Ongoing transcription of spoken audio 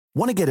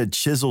Want to get a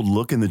chiseled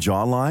look in the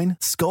jawline?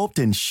 Sculpt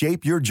and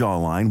shape your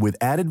jawline with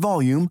added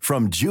volume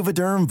from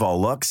Juvederm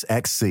Volux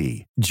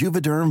XC.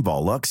 Juvederm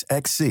Volux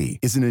XC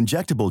is an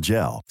injectable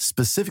gel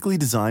specifically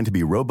designed to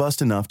be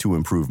robust enough to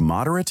improve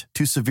moderate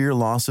to severe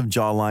loss of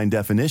jawline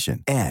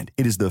definition. And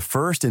it is the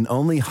first and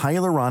only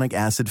hyaluronic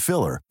acid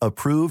filler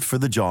approved for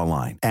the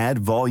jawline. Add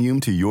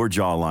volume to your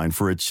jawline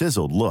for a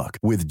chiseled look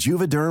with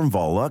Juvederm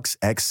Volux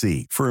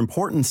XC. For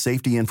important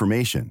safety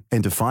information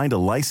and to find a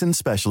licensed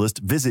specialist,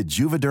 visit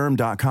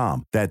Juvederm.com.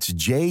 That's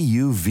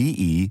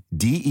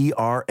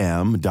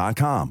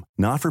JUVEDERM.com.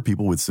 Not for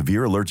people with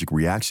severe allergic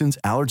reactions,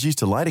 allergies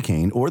to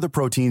lidocaine, or the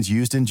proteins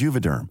used in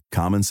Juvederm.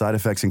 Common side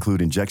effects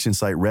include injection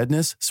site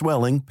redness,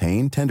 swelling,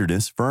 pain,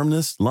 tenderness,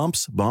 firmness,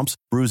 lumps, bumps,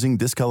 bruising,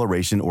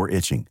 discoloration, or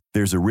itching.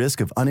 There's a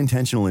risk of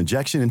unintentional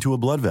injection into a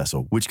blood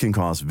vessel, which can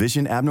cause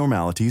vision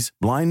abnormalities,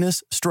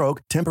 blindness,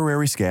 stroke,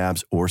 temporary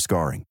scabs, or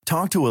scarring.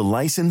 Talk to a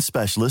licensed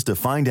specialist to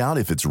find out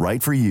if it's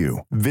right for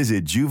you.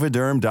 Visit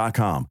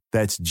Juvederm.com.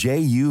 That's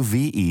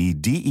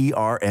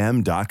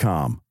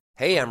JUVEDERM.com.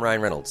 Hey, I'm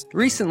Ryan Reynolds.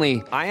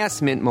 Recently, I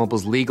asked Mint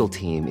Mobile's legal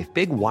team if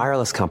big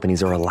wireless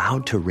companies are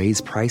allowed to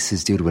raise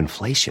prices due to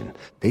inflation.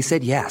 They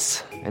said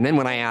yes. And then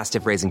when I asked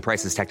if raising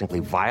prices technically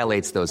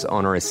violates those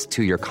onerous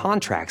two-year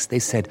contracts, they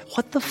said,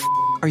 "What the f***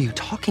 are you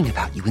talking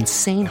about, you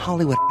insane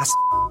Hollywood ass?"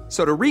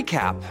 So to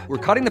recap,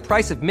 we're cutting the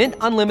price of Mint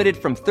Unlimited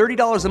from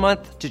 $30 a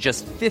month to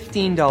just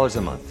 $15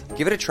 a month.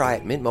 Give it a try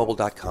at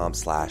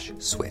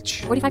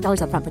mintmobile.com/switch.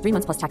 $45 up front for 3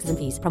 months plus taxes and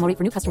fees. Promo rate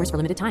for new customers for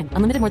limited time.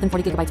 Unlimited more than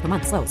 40 gigabytes per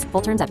month. Slows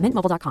full terms at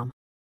mintmobile.com.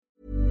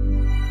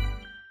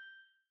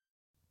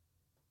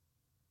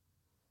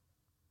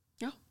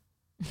 Ja.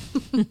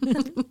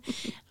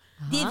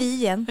 Det är vi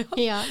igen.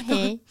 Ja,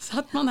 hej.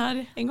 Satt man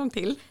här en gång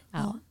till.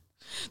 Ja.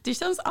 Det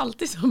känns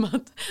alltid som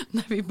att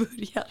när vi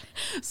börjar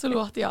så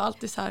låter jag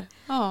alltid så här,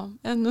 ja,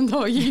 ännu en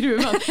dag i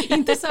gruvan.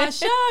 Inte så här,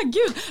 tja,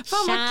 gud,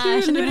 fan vad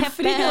kul, nu är det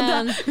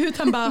fredag.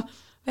 Utan bara,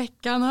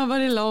 veckan har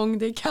varit lång,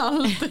 det är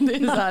kallt. Det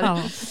är så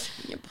här,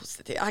 ingen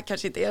positiv, jag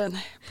kanske inte är den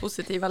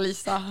positiva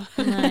Lisa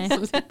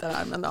som sitter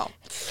här, men ja.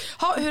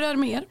 Hur är det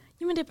med er?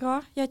 Jo, men det är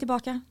bra, jag är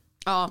tillbaka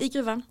i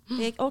gruvan.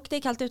 Och det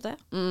är kallt ute.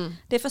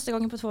 Det är första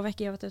gången på 2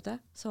 veckor jag har varit ute.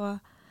 Så,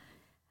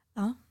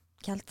 ja,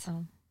 kallt.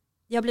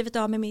 Jag har blivit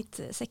av med mitt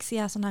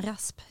sexiga såna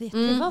rasp. Det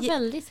var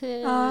väldigt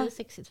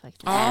sexigt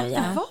faktiskt. Ja,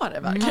 det var det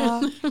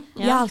verkligen.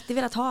 Jag har alltid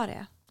velat ha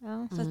det.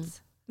 Ja. Så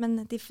att,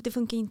 men det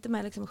funkar inte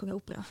med liksom, att sjunga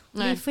opera.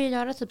 Vi får ju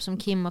göra typ som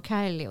Kim och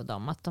Kylie och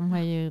dem. Att de har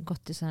ju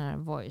gått i sån här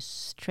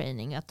voice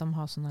training. Att de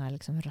har såna här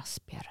liksom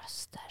raspiga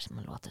röster som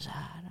man låter så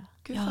här.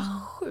 Gud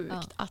vad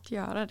sjukt att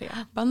göra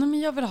det. Men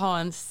jag vill ha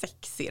en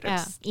sexig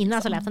röst. Ja.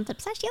 Innan så lät den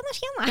typ så här,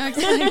 tjena.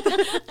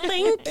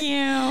 Thank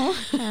you.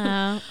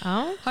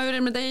 Hur är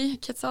det med dig,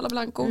 Quetzala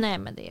Blanco? Nej,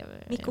 men det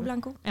är Mikko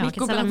Blanco. Ja,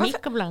 Quetzala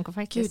Mikko Blanco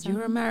faktiskt. Gud,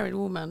 you're a married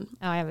woman.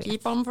 Ja, jag vet. Keep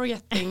on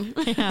forgetting.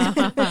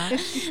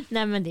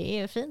 Nej, men det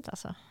är fint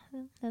alltså.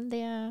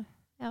 Det,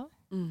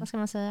 vad ska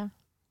man säga?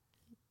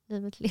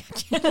 Livet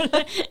leker.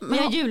 Vi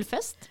har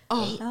julfest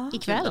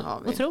ikväll.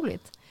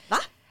 Otroligt. Va?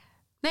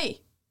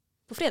 Nej.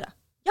 På fredag?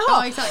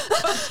 Ja, exakt.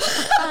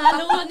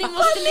 Hallå, ni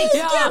måste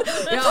lägga.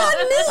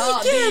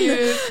 Det är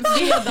ju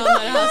fredag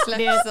när det här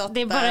släpps.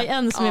 Det är bara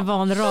en som är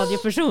van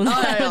radioperson. Och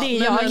det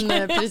är jag.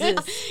 Men, precis.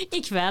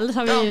 Ikväll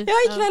har vi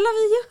ikväll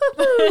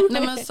har vi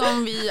Nej, men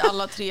som vi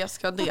alla 3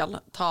 ska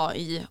delta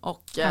i.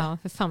 Och,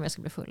 för fan vad jag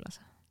ska bli full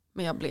alltså.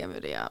 Men jag blev ju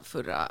det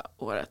förra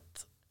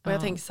året. Och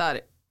jag tänkte så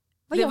här.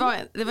 Det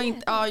var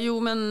inte,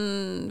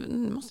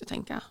 men måste jag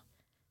tänka.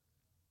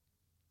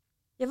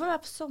 Jag var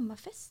med på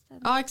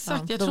sommarfesten. Ja,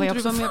 exakt. Jag tror inte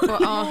du var med på...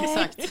 Ja,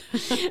 exakt.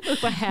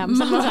 Upp och hem.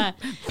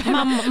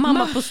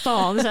 Mamma på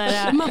stan. Så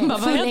här, mamma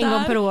full en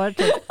gång per år.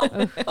 Typ.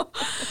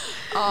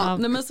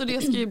 Nej, men så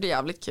det ska ju bli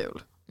jävligt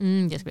kul.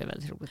 Det ska bli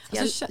väldigt roligt.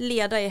 Jag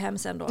leder er hem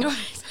sen då. Ja,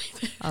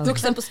 exakt.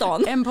 Vuxen på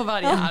stan. En på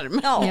varje arm.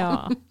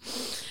 Ja.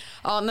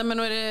 Ja, nej, men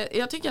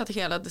jag tycker att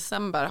hela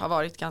december har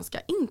varit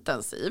ganska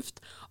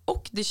intensivt.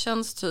 Och det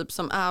känns typ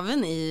som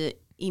även i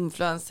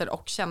influencer-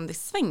 och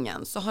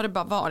kändissvängen så har det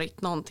bara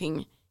varit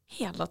någonting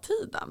hela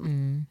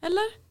tiden.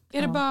 Eller?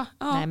 Är det bara...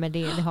 Ja. Nej, men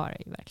det har det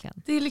ju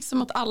verkligen. Det är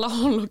liksom åt alla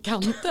håll och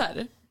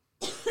kanter.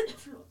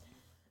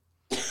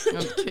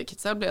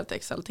 Jag blev helt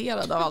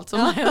exalterad av allt som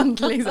har hänt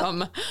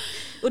liksom.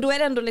 Och då är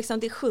det ändå liksom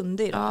det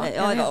 7:e idag.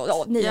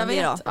 Ja, 9:e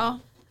idag. Ja.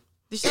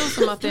 Det känns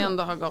som att det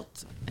ändå har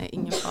gått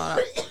ingen fara.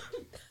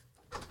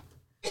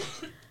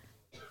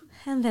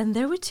 And then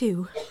there were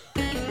 2.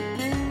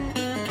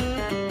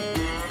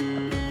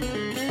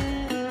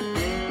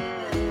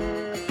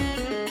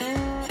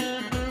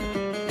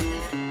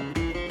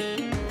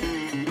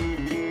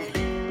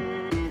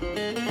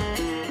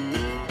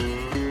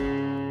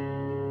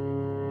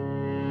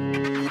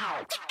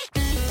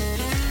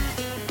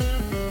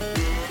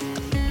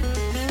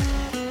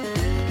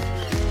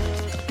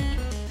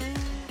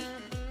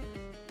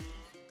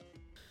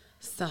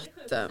 Så att...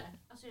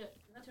 Alltså, jag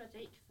tror att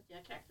jag gick för att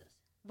jag kräktes.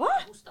 Va?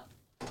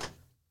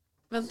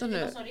 Vänta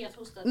nu.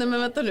 Nej,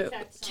 men vänta nu.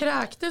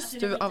 Kräktes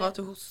du av att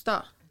du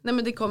hostade? Nej,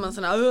 men det kom en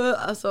sån här...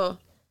 alltså...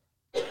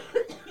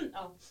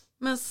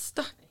 Men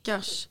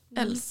stackars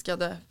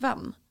älskade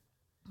vän.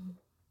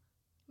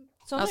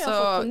 Så har jag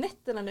fått på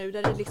nätterna nu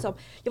där det liksom,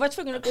 jag var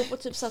tvungen att gå på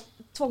typ så att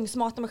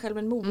tvångsmata mig själv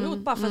med en morot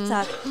bara för att så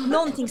här,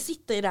 någonting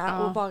sitter i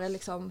där och bara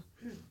liksom.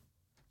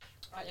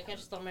 Ja, jag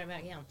kanske stormar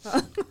iväg igen.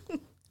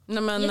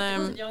 Nej, men,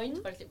 jag är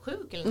inte varit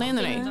sjuk eller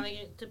nej. Utan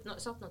jag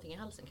typ satt någonting i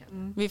halsen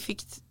kanske. Vi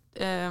fick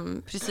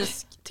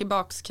precis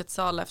tillbaks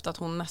Quetzala efter att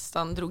hon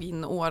nästan drog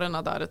in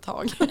årorna där ett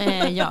tag.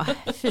 Ja,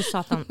 fy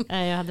satan.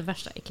 Jag hade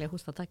värsta äckliga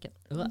hostattacken.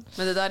 Men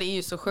det där är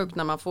ju så sjukt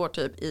när man får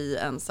typ i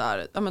en så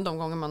här, ja men de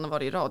gånger man har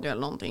varit i radio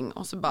eller någonting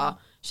och så bara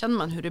känner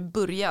man hur det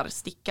börjar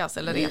stickas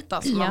eller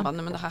retas och man bara,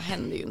 nej men det här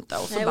händer ju inte.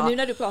 Och så nej, bara, och nu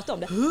när du pratar om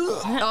det.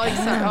 Ja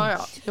exakt,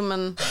 ja. Jo,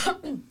 men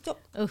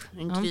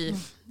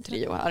en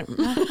trio här.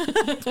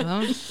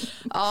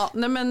 Ja,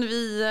 nej men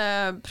vi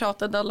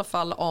pratade i alla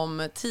fall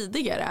om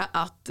tidigare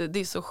att det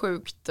är så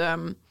sjukt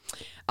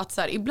att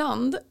så här,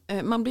 ibland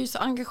man blir så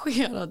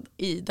engagerad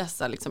i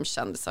dessa liksom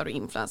kändisar och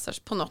influencers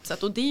på något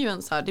sätt och det är ju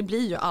en så här, det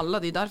blir ju alla,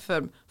 det är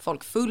därför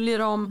folk följer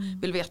dem,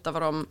 vill veta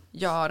vad de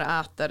gör,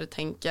 äter,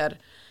 tänker,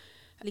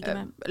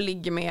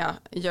 ligger med,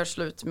 gör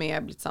slut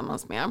med, blir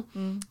tillsammans med.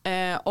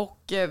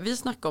 Och vi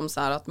snackar om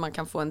så här att man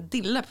kan få en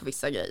dille på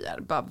vissa grejer.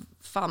 Bara,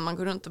 fan, man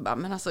går runt och bara,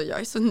 men alltså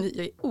jag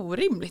är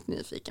orimligt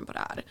nyfiken på det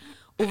här.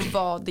 Och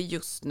vad det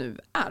just nu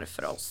är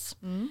för oss.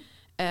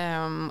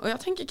 Och jag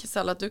tänker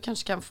Quetzala att du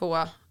kanske kan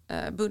få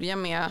börja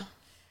med.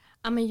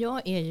 Ja, men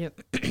jag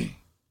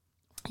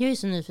är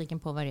så nyfiken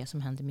på vad det är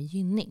som händer med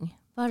Gynning.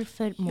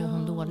 Varför mår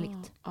hon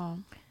dåligt? Ja.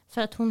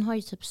 För att hon har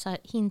ju typ så här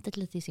hintat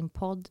lite i sin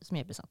podd som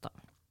jag är besatt av.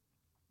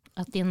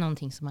 Att det är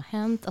någonting som har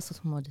hänt, alltså att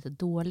hon mår lite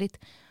dåligt.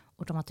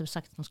 Och de har typ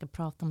sagt att de ska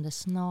prata om det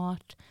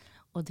snart.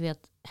 Och du vet,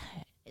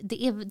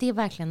 det är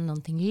verkligen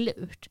någonting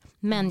lurt.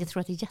 Men jag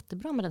tror att det är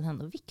jättebra med den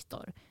här och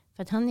Viktor.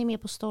 För att han är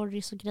med på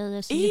stories och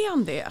grejer. Så är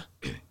han det?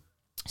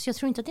 Så jag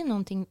tror inte att det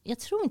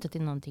är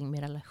någonting med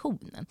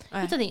relationen.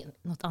 Utan det är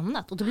något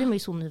annat. Och då blir man ju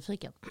så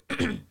nyfiken.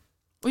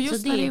 Och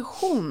just när det är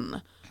hon.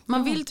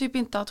 Man vill typ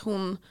inte att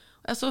hon,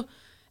 alltså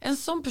en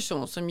sån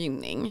person som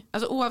Gynning,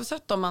 alltså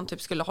oavsett om man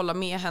typ skulle hålla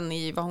med henne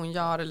i vad hon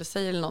gör eller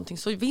säger eller någonting,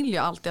 så vill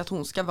jag alltid att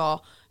hon ska vara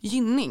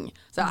Gynning.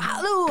 Så här,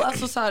 hallå,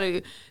 alltså så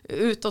här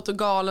utåt och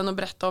galen och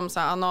berätta om så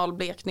här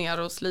analblekningar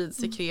och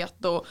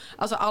slidsekret och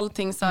alltså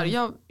allting så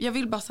här. Jag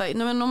vill bara säga,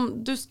 nej men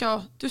om du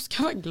ska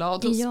vara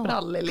glad och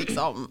sprallig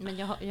liksom. Men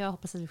jag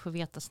hoppas att vi får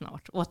veta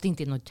snart och att det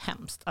inte är något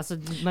hemskt. Alltså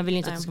man vill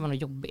inte att det ska vara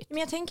något jobbigt. Men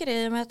jag tänker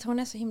det med att hon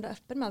är så himla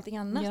öppen med allting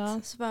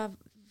annat. Så bara,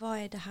 vad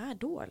är det här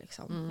då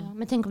liksom? Ja,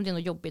 men tänk om det är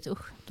något jobbigt,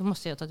 då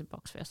måste jag ta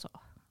tillbaka vad jag sa.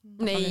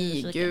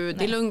 Nej gud,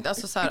 det är lugnt.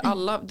 Alltså, så här,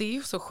 alla, det är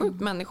ju så sjukt.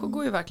 Människor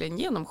går ju verkligen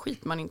igenom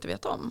skit man inte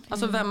vet om.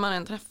 Alltså vem man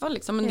än träffar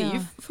liksom. Men det är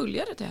ju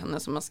följare till henne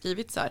som har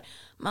skrivit så här: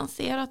 man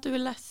ser att du är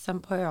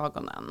ledsen på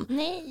ögonen.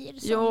 Nej, är det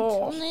sant?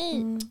 Ja.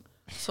 Nej.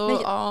 Så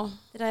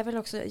det där är väl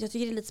också, jag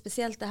tycker det är lite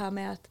speciellt det här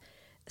med att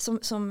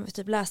som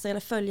typ läsare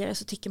eller följare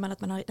så tycker man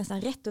att man har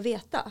nästan rätt att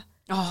veta.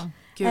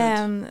 Gud.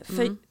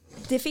 För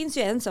det finns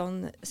ju en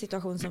sån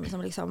situation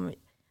som liksom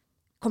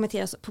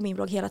kommenteras på min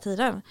blogg hela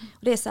tiden.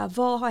 Och det är så här,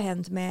 vad har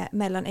hänt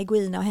mellan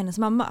Egoina och hennes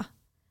mamma?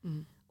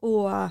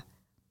 Och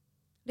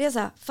det är så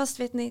här, fast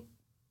vet ni,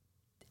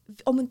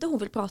 om inte hon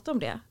vill prata om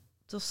det,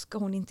 då ska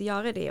hon inte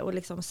göra det. Och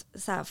liksom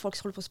så här,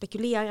 folk håller på och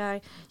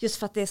spekulerar just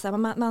för att det är så här,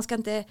 man ska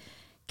inte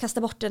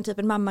kasta bort en typ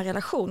en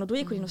mammarelation. Och då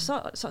gick hon in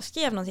och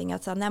skrev någonting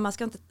att så här, nej, man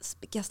ska inte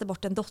kasta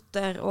bort en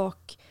dotter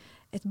och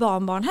ett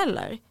barnbarn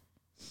heller.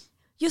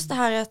 Just det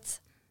här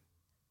att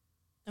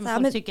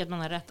men folk tycker att man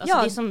har rätt.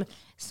 Alltså det är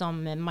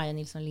som Maja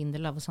Nilsson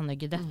Lindelöf och Sanna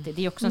Guidetti.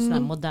 Det är också en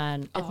sån här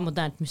ett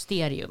modernt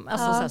mysterium.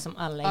 Alltså så här, som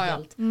alla är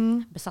helt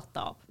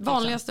besatta av.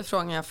 Vanligaste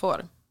frågan jag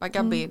får.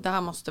 Gabi, det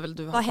här måste väl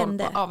du ha koll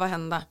på. Ja, vad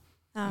hände?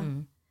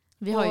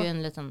 Vi har ju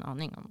en liten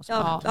aning om oss.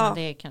 Men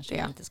det kanske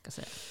jag inte ska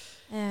säga.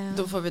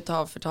 Då får vi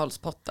ta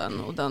förtalspotten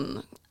och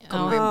den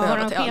kommer vi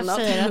behöva till annat.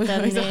 Säger att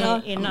den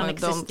är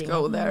non-existing.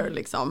 Don't go there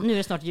liksom. Nu är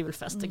det snart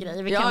julfest och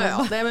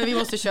grejer. Nej, men vi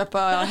måste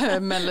köpa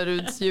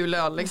Melleruds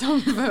julöl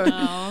liksom.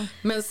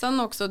 Men sen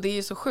också, det är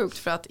ju så sjukt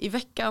för att i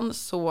veckan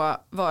så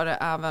var det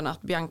även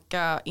att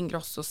Bianca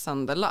Ingrosso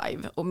sände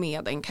live och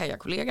med en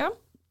Kaja-kollega.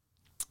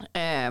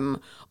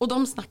 Och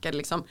de snackade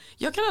liksom,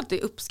 jag kan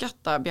alltid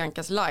uppskatta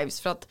Biancas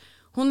lives för att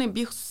hon är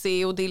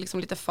bjussig och det är liksom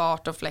lite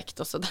fart och fläkt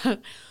och sådär.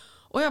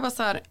 Och jag bara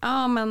så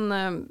här, men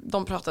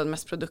de pratade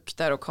mest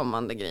produkter och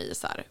kommande grejer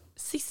så här.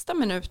 Sista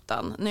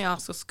minuten när jag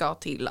alltså ska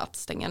till att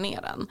stänga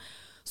ner den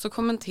så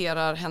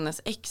kommenterar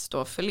hennes ex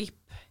då,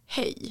 Philippe,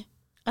 hej.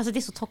 Alltså det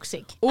är så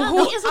toxic. Och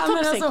hon,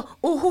 alltså,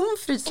 och hon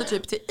fryser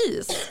typ till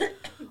is.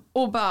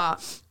 Och bara,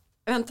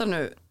 vänta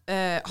nu,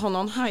 har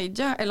någon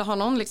eller har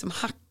någon liksom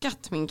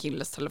hackat min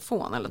killes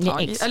telefon eller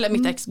tagit, eller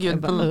mitt ex,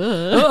 gud.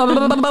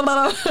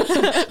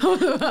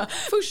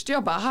 Först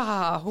jag bara,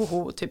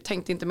 haha, typ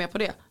tänkte inte mer på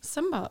det.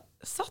 Sen bara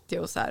satt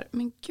jag och så här,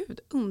 men gud,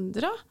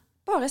 undra.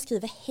 Bara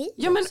skriver hej.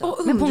 Ja,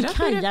 men på en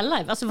Kaja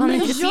live, alltså var han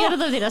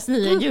intresserad av deras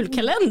nya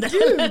julkalender?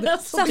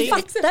 Alltså, så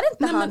fattar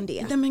inte han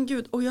det. Nej men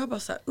gud, och jag bara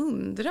så här,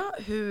 undra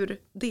hur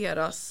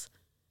deras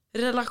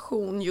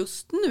relation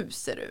just nu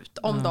ser ut.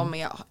 Om de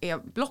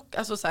är block,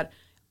 alltså så här,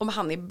 om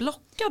han är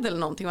blockad eller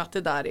någonting och att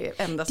det där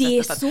är enda det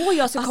är sättet. Så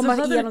jag ska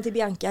komma igenom till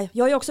Bianca.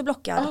 Jag är också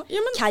blockad.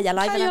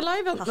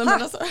 Kaja-liven.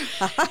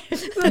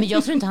 Men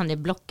jag tror inte han är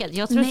blockad.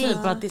 Jag tror typ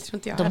att det tror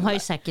inte jag de heller. har ju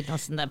säkert någon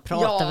sån där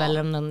pratar väl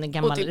om någon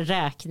gammal typ,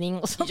 räkning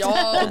och sånt.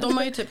 Ja, och de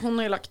har ju typ, hon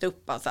har ju lagt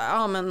upp så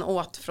här, men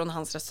åt från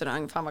hans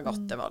restaurang, fan vad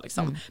gott det var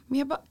liksom. Men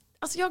jag bara,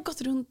 alltså jag har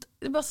gått runt,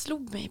 det bara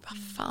slog mig, bara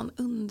fan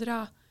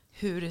undra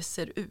hur det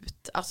ser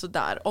ut. Alltså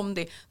där, om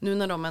det, nu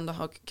när de ändå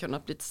har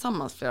kunnat bli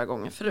tillsammans flera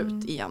gånger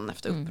förut igen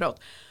efter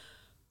uppbrott.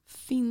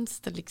 Finns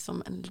det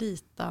liksom en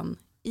liten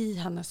i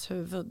hennes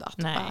huvud att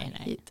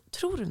nej.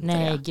 Tror du inte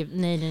nej, det?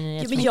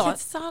 Nej.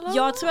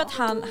 Jag tror att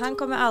han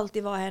kommer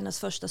alltid vara hennes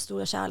första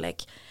stora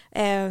kärlek.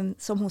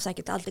 Som hon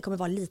säkert alltid kommer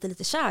vara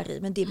lite kär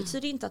i. Men det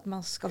betyder inte att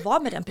man ska vara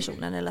med den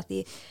personen. Eller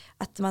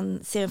att man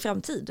ser en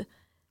framtid.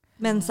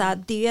 Men så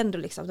här, det är ju ändå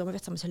liksom, de har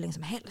varit tillsammans hur länge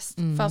som helst.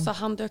 För alltså,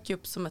 han dök ju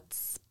upp som ett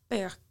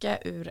spöke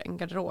ur en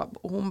garderob.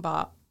 Och hon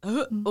bara...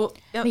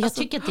 Men jag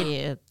tycker att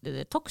det är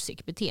ett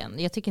toxic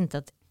beteende. Jag tycker inte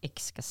att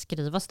ex ska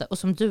skrivas där. Och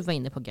som du var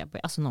inne på, Gabby,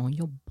 alltså när hon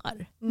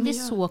jobbar. Det är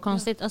så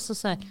konstigt. Alltså,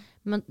 så här,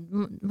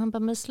 man bara,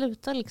 men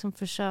sluta liksom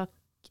försök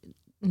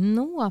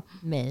nå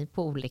mig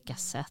på olika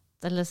sätt.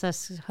 Eller så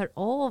här, hör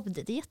av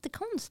det. Det är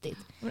jättekonstigt.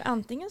 Men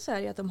antingen så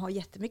är det att de har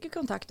jättemycket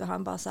kontakt och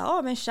han bara så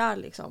här, men kär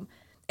liksom.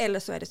 Eller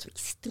så är det så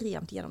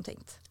extremt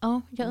genomtänkt.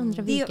 Ja, jag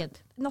undrar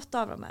vilket. Något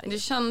av dem är det. Det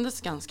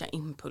kändes ganska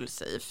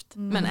impulsivt.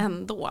 Men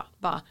ändå,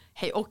 bara,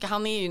 hej. Och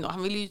han är ju,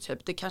 han vill ju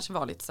typ, det kanske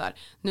var lite så här,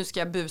 nu ska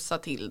jag busa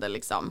till det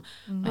liksom.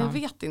 Men jag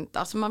vet inte,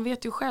 alltså man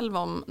vet ju själv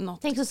om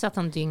något. Tänk så satt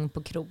han dygn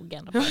på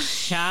krogen och bara,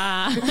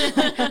 tja!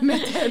 Med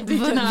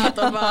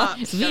Teddy-knät och bara,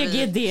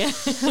 VGD.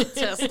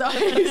 Testa.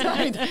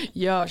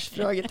 Görs,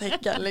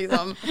 frågetecken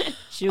liksom.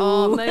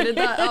 Jo. Nej, det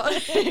där,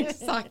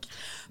 exakt.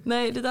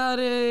 Nej, det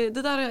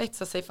där har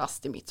etsat sig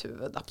fast i mitt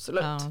huvud,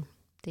 absolut. Ja,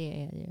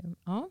 det är ju...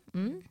 Ja.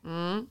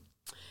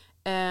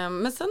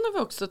 Men sen har vi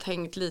också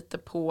tänkt lite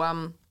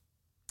på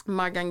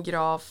Meghan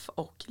Graf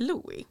och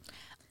Louis.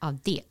 Ja,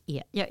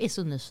 jag är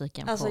så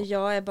nyfiken alltså, på...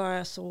 jag är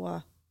bara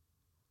så...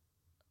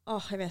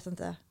 jag vet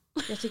inte.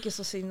 Jag tycker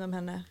så synd om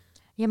henne.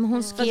 Ja, men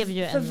hon skrev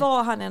ju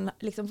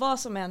för vad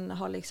som än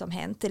har liksom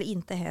hänt eller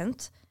inte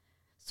hänt,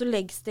 så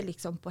läggs det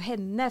liksom på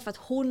henne för att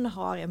hon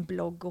har en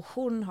blogg och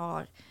hon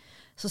har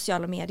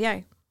sociala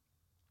medier.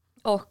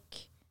 Och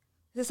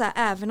det är så här,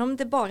 även om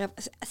det bara,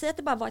 säg att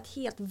det bara var ett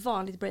helt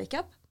vanligt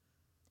breakup,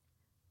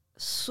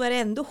 så är det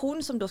ändå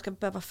hon som då ska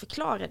behöva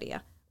förklara det.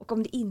 Och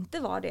om det inte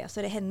var det, så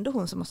är det ändå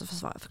hon som måste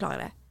förklara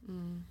det.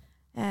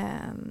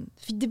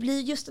 För det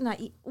blir just den här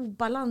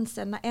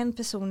obalansen när en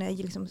person är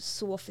liksom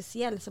så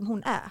officiell som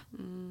hon är.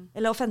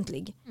 Eller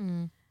offentlig.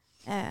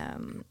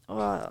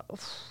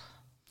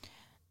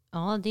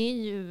 Ja, det är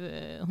ju,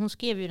 hon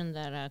skrev ju den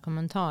där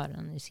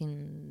kommentaren i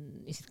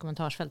sitt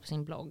kommentarsfält på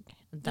sin blogg.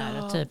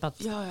 Där typ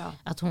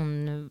att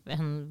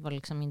hon var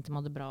liksom inte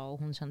mådde bra och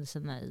hon kände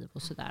sig naiv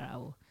och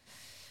sådär.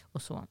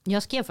 Och så.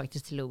 Jag skrev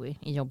faktiskt till Louis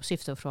i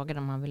jobbsyfte och frågade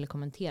om han ville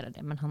kommentera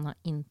det. Men han har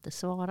inte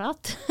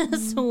svarat.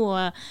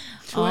 Så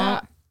tror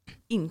jag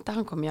inte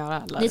han kommer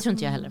göra. Eller? Det tror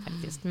inte jag heller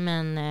faktiskt.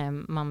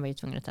 Men man var ju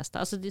tvungen att testa.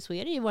 Alltså så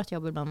är det ju i vårt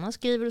jobb ibland. Man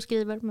skriver och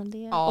skriver. Men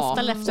det är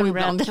ofta left and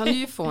ibland kan du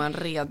ju få en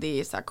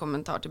redig så här,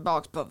 kommentar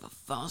tillbaka. Bara, vad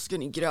fan ska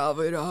ni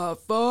gräva i det här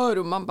för?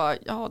 Och man bara,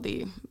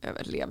 det är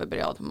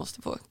överleverbröd.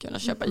 Måste få kunna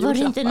köpa julklappar.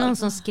 Var det inte någon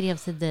som skrev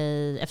till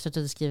dig efter att du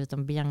hade skrivit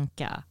om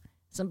Bianca?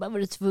 Som bara var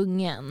du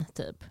tvungen,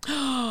 typ.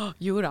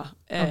 Jura.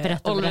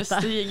 Berätta.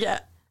 Stige.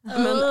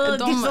 Men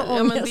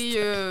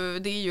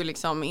det är ju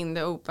liksom in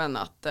the open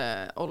att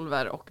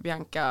Oliver och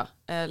Bianca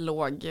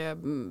låg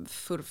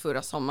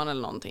förra sommaren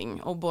eller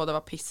någonting. Och båda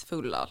var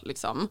pissfulla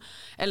liksom.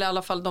 Eller i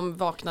alla fall de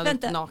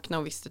vaknade nakna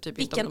och visste typ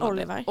inte om Vilken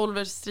Oliver?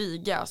 Oliver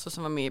Strige, alltså,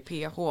 som var med i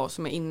PH,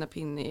 som är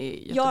innepinne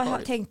i Göteborg.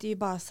 Jag tänkte ju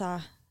bara så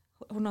här,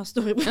 hon har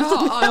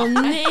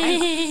storebror.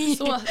 Nej.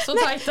 Så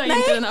tajta är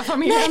inte den här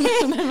familjen.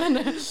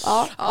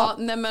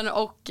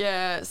 Och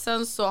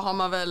sen så har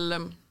man väl,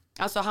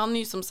 alltså han är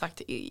ju som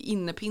sagt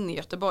innepinne i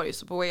Göteborg,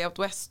 så på Way Out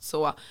West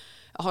så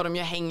har de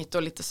ju hängt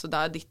och lite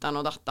sådär dittan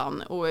och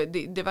dattan, och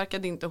det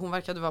verkade inte, hon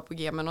verkade vara på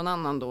G med någon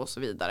annan då och så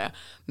vidare,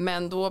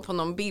 men då på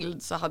någon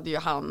bild så hade ju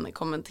han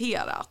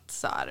kommenterat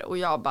så här, och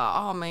jag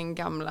bara, men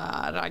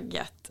gamla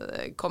ragget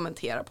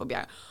kommenterar på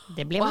Björn.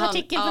 Det blev en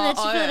artikel på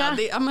Net24.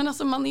 Ja, men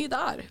alltså man är ju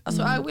där,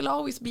 alltså I will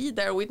always be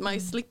there with my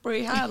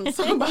slippery hands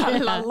och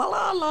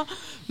bara,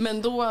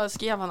 men då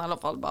skrev han i alla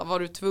fall bara, var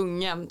du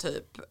tvungen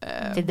typ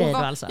till dig då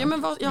alltså? Ja,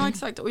 men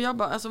exakt, och jag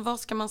bara, alltså vad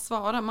ska man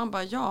svara? Man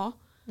bara,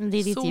 det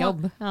är ditt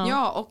jobb.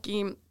 Ja, och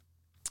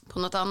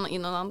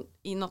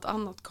i något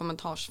annat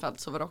kommentarsfält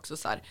så var det också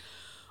så här,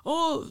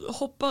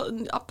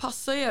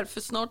 passa er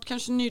för snart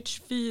kanske Nytt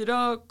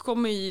 4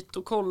 kommer hit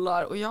och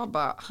kollar, och jag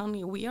bara,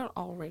 honey, we are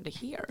already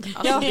here.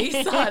 Alltså det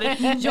är så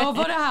här, jag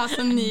var det här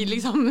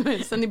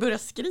sen ni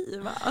började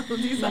skriva. Alltså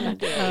det är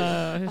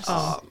så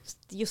här,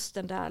 just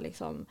den där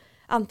liksom,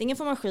 antingen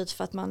får man skit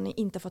för att man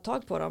inte får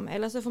tag på dem,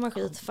 eller så får man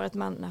skit för att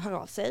man hör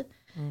av sig.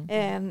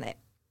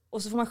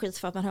 Och så får man skit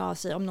för att man hör av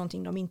sig om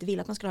någonting de inte vill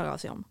att man ska höra av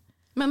sig om.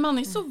 Men man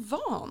är så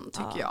van,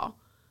 tycker jag.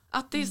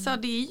 Att det är så här,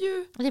 det är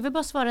ju... Det vill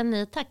bara svara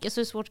nej tack. Alltså,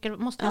 det är svårt,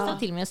 måste jag ställa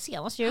till mig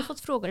senast. Jag har ju fått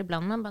frågor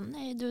ibland. Man bara,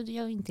 nej du,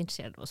 jag är inte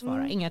intresserad av att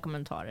svara. Inga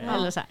kommentarer. Ja.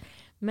 Eller så här.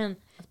 Men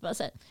att bara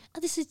säga,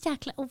 det är så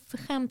jäkla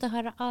oförskämt att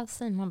höra av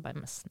sig. Man bara,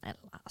 men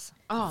snälla alltså.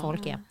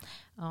 Folk är...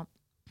 Ja.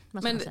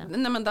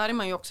 Men där är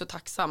man ju också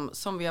tacksam,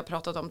 som vi har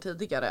pratat om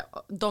tidigare.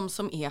 De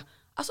som är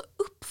alltså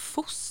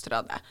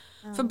uppfostrade.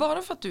 För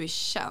bara för att du är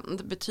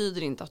känd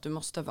betyder inte att du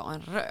måste vara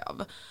en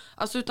röv.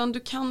 Alltså, utan du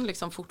kan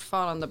liksom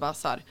fortfarande bara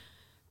så här,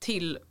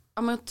 till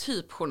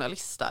typ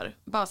journalister.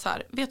 Bara så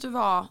här, vet du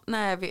vad?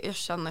 Nej, jag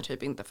känner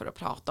typ inte för att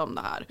prata om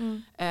det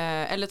här.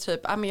 Eller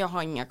typ, men jag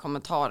har inga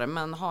kommentarer,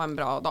 men ha en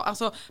bra dag.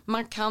 Alltså,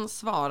 man kan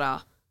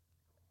svara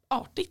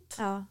artigt.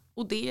 Ja.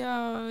 Och det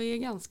är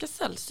ganska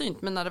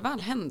sällsynt. Men när det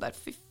väl händer,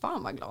 fy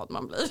fan vad glad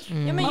man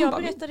blir. Ja, men jag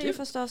berättade i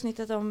första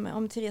avsnittet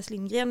om Therese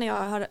Lindgren när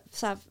jag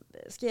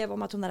skrev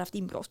om att hon hade haft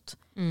inbrott.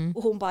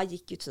 Och hon bara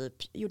gick ju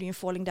typ, gjorde en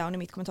falling down i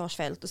mitt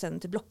kommentarsfält och sen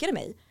typ blockade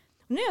mig.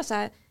 Och nu är jag så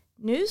här,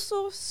 nu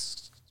så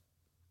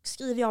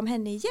skriver jag om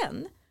henne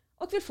igen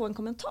och vill få en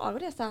kommentar. Och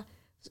det är så här,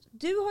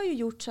 du har ju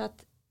gjort så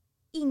att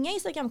inga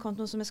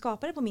Instagramkonton som är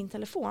skapade på min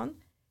telefon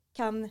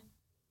kan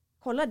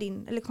kolla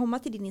eller komma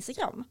till din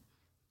Instagram.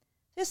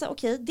 Jag sa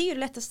okej, det är ju det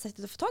lättaste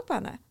sättet att få tag på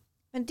henne.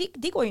 Men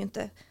det går ju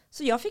inte.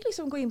 Så jag fick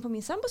liksom gå in på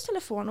min sambos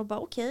telefon och bara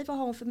okej, vad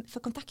har hon för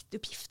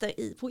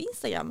kontaktuppgifter på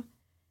Instagram?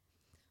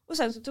 Och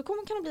sen så kan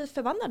hon bli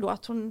förbannad då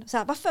att hon så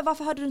här,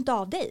 varför hörde du inte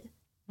av dig?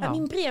 Ja.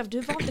 Min brev, du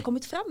har inte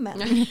kommit fram än.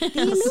 Det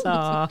är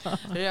lugnt.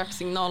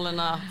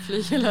 Röksignalerna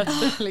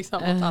flyger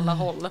liksom åt alla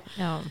håll.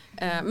 Ja.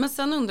 Men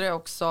sen undrar jag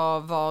också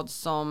vad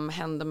som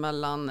hände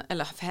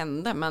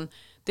men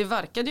det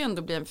verkade ju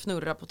ändå bli en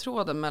fnurra på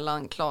tråden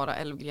mellan Clara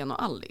Elfgren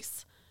och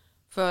Alice.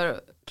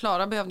 För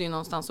Clara behövde ju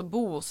någonstans att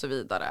bo och så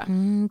vidare.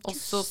 Och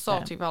så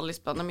sa typ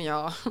Alice bara, nej men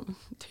jag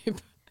typ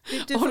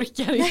du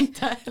orkar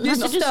inte. Du är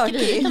så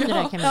stökig.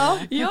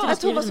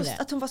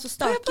 Att hon var så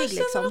stökig. Jag bara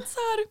liksom. Att så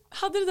här,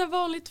 hade det där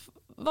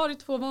varit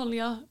två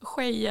vanliga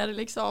tjejer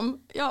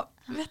liksom. Jag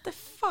vet inte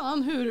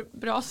fan hur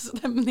bra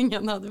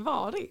stämningen hade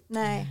varit.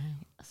 Nej.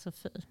 Alltså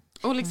fy.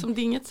 Och liksom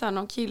det är inget så här,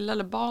 någon kille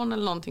eller barn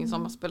eller någonting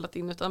som har spelat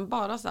in, utan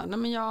bara så här, nej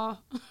men jag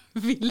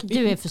vill inte.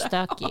 Du är för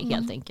stökig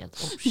helt enkelt.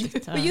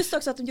 Shit. Men just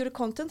också att de gjorde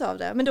content av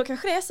det. Men då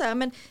kanske det är så här,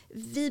 men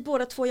vi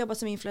båda två jobbar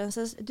som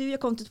influencers. Du gör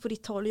content på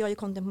ditt håll, jag gör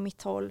content på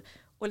mitt håll.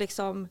 Och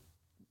liksom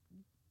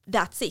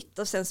that's it.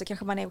 Och sen så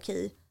kanske man är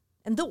okej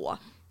ändå.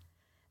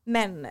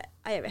 Men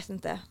jag vet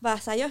inte. Bara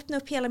så här, jag öppnar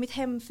upp hela mitt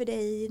hem för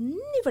dig. Nu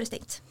var det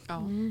stängt.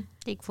 Ja.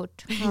 Det gick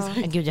fort. Ja.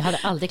 Gud, jag hade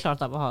aldrig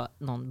klarat av att ha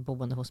någon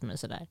boende hos mig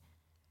sådär.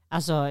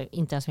 Alltså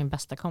inte ens min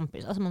bästa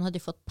kompis. Alltså man hade ju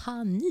fått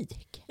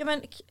panik. Ja,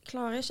 men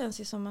Clara känns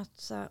ju som att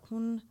så här,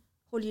 hon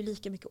håller ju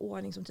lika mycket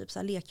ordning som typ så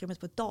här, lekrummet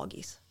på ett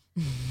dagis.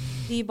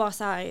 Det är ju bara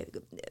så här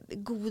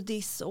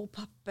godis och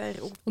papper.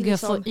 Och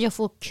liksom. jag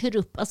får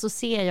krupp. Alltså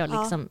ser jag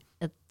liksom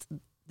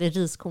det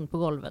riskorn på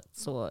golvet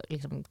så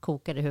liksom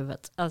kokar i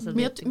huvudet. Alltså,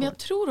 men jag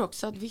tror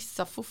också att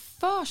vissa får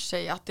för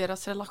sig att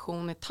deras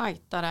relation är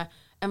tajtare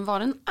än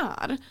vad den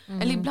är.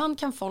 Eller ibland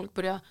kan folk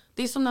börja,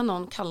 det är som när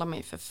någon kallar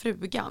mig för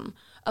frugan.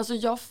 Alltså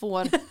jag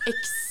får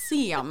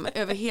eksem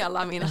över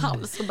hela min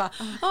hals och bara,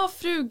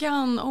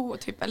 frugan,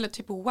 typ, eller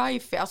typ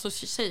wifi, alltså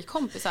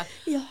tjejkompisar.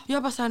 Ja.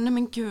 Jag bara så här, nej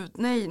men gud,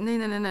 nej.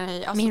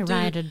 Alltså, min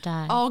rider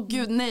die.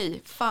 Gud,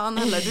 nej, fan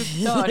heller,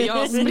 du dör,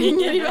 jag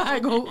springer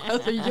iväg och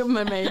alltså,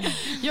 gömmer mig.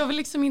 Jag vill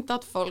liksom inte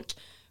att folk,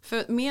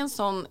 för med en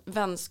sån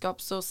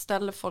vänskap så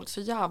ställer folk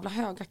så jävla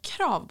höga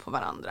krav på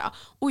varandra.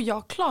 Och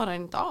jag klarar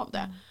inte av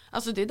det.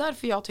 Alltså det är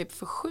därför jag typ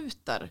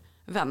förskjuter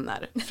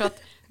vänner. För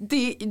att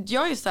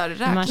jag är så här,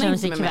 räkna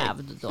inte med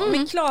mig. Då.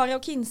 Men Clara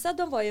och Kinsa,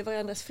 de var ju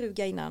varandras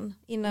fruga innan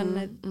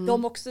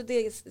de också,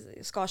 det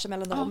skar sig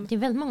mellan dem. Det är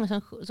väldigt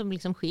många som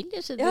liksom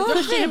skiljer sig. Ja,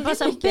 först är det bara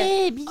så här,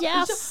 babe,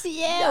 yes,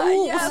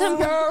 yeah, och sen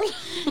bara,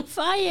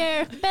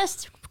 fire,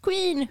 best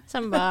queen.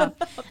 Sen bara,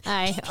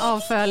 nej,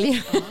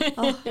 avfölj.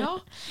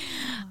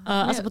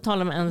 Alltså på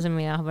tal om en som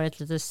har varit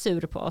lite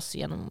sur på oss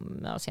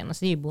genom senast,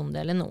 det är ju Bonde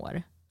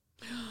Elinor.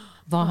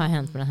 Vad har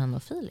hänt med henne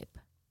och Filip?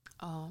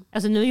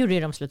 Alltså nu gjorde ju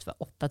de slut för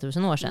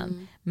 8000 år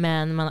sedan.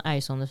 Men man är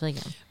ju så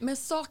nyfiken. Men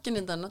saken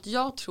är den att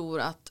jag tror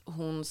att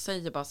hon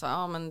säger bara så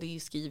här, men det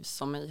skrivs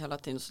som mig hela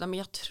tiden. Så där, men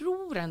jag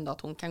tror ändå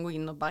att hon kan gå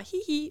in och bara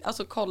hihi.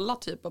 Alltså kolla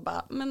typ och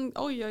bara, men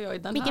oj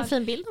den vilken här.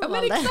 fin bild hon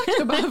valde.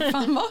 Exakt, och bara,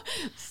 fan vad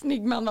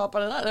snygg man var på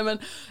den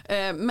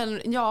här.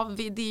 Men ja,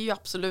 det är ju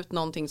absolut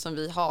någonting som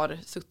vi har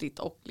suttit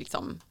och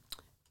liksom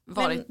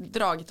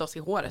dragit oss i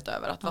håret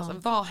över att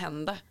vad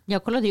hände?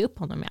 Jag kollade ju upp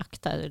honom i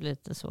Akta,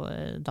 lite så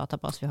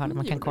databas vi har där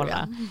man kan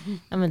kolla.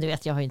 Ja, men du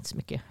vet, jag har ju inte så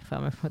mycket för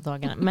mig på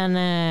dagarna.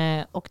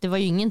 Men, och det var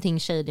ju ingenting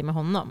shady med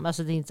honom.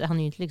 Alltså, han är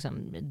ju inte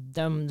liksom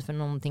dömd för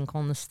någonting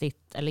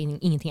konstigt eller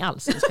ingenting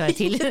alls. Ska jag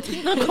till.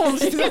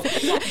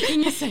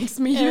 Ingen sex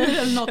med djur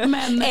eller något,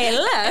 men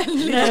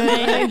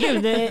nej,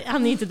 gud,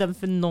 han är inte dömd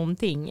för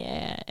någonting.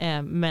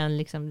 Men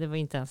liksom, det var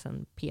inte ens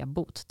en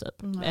p-bot typ.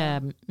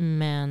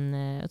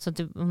 Men så att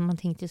man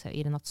tänkte så här,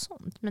 är det något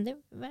sånt? Men det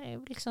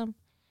var liksom,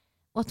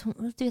 och att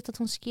du vet att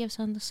hon skrev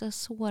så här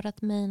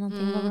sårat mig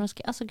någonting. Vad hon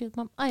skrev. Alltså gud,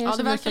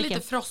 det verkar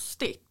lite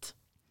frostigt.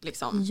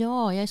 liksom.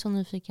 Ja, jag är så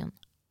nyfiken.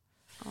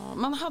 Ja,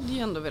 man hade ju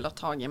ändå velat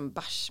ta en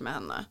bärs med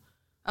henne.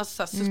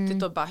 Alltså så här,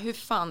 suttit och bara, hur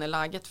fan är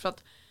läget? För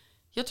att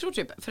jag tror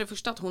typ, för det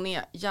första att hon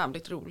är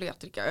jävligt rolig att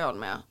dricka öl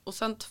med. Och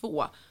sen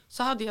 2,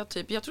 så hade jag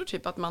tror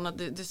typ att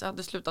det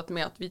hade slutat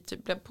med att vi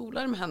typ blev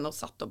polare med henne och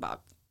satt och bara,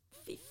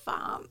 fy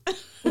fan.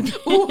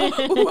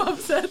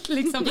 Oavsett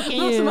liksom. Du kan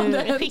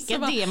ju skicka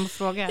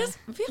DM-fråga.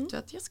 Vet du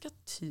att jag ska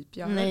typ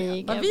göra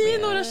det? Vi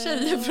är några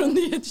tjejer från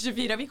Nyheter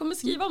 24. Vi kommer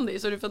skriva om det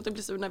så du får inte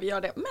bli sur när vi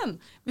gör det.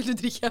 Men vill du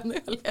dricka en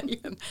öl i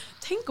helgen?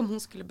 Tänk om hon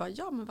skulle bara,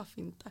 ja men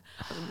varför inte?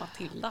 Alltså,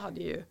 Matilda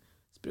hade ju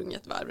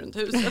sprungit varv runt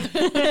huset.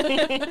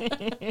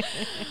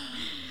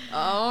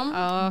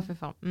 Ja, för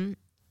fan. Men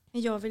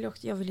jag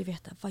vill ju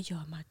veta, vad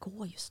gör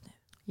Margot just nu?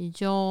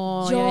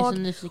 Ja, jag är så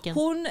nyfiken.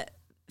 Hon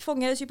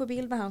fångades ju på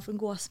bild med han från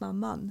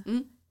Gåsmamman.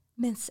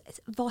 Men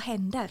vad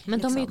händer? Men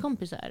de är ju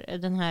kompisar.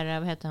 Den här,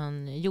 vad heter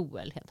han?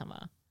 Joel heter han,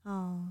 va?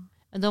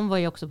 Ja. De var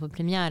ju också på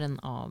premiären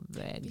av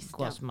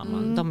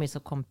Gåsmamman. De är så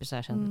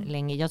kompisar sedan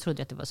länge. Jag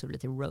trodde att det var så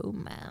lite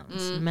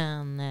romance.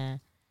 Men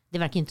det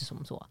verkar inte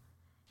som så.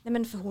 Nej,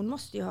 men för hon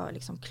måste ju ha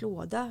liksom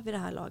klåda vid det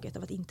här laget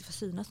av att inte få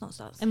synas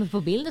någonstans. Ja, men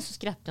på bilden så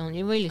skrattade hon.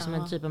 Det var ju liksom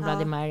en typ av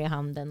Bloody Mary i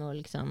handen och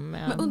liksom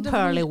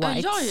pearly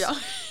whites. Ja.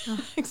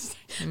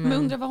 Men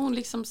undrar vad hon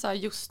liksom så här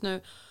just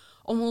nu,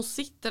 om hon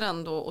sitter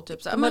ändå och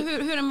typ så här, men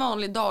hur en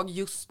vanlig dag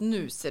just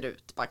nu ser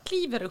ut. Bara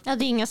kliver upp. Ja,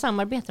 det är inga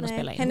samarbeten att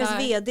spela in. Hennes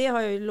vd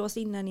har ju låst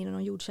in henne i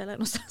någon jordkällare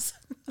någonstans.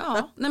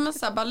 Ja, nej men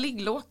så här, bara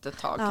ligg låt ett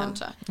tag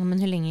kanske. Ja, men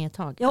hur länge är ett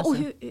tag? Ja, och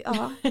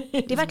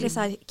det är verkligen så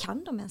här,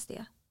 kan de ens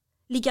det?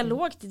 Ligga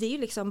lågt, det är ju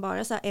liksom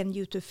bara så här en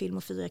YouTube-film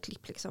och 4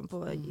 klipp liksom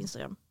på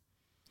Instagram.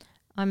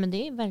 Ja, men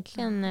det är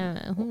verkligen,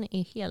 hon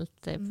är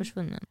helt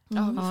försvunnen.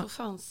 Ja, vi får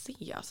fan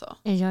se alltså.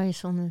 Jag är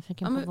så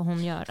nyfiken på vad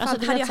hon gör.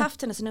 Alltså, hade jag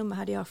haft hennes nummer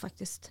hade jag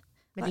faktiskt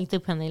ringt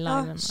upp henne i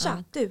liven.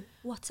 Ja, du,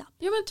 what's up?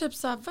 Ja, men typ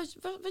så här,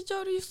 vad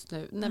gör du just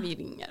nu när vi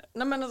ringer?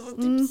 Nej, men alltså,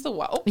 typ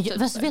så. Och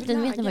typ, vet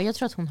ni vad? Jag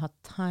tror att hon har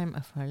time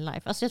of her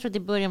life. Alltså jag tror att i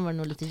början var det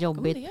nog lite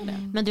jobbigt.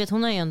 Men du vet,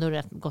 hon har ju ändå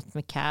rätt gott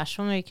med cash.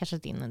 Hon har ju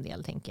cashat in en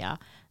del, tänker jag.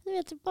 Du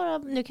vet,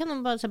 nu kan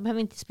hon bara, så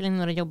behöver inte spela in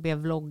några jobbiga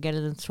vloggar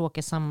eller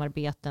tråkiga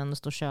samarbeten och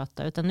stå och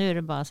köta. Utan nu är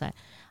det bara så här,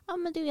 ja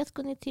men du vet,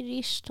 gå ner till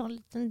Rish, ta en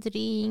liten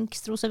drink,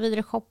 strosa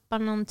vidare, shoppa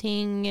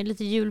någonting,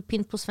 lite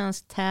julpint på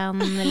Svensk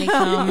Tenn,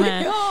 liksom.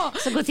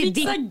 Så gå till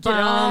Dippan.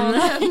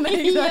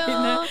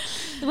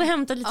 Gå och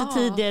hämta lite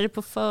tidigare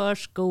på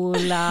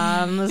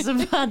förskolan. Och så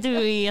bara, du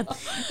vet,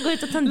 gå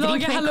ut och ta en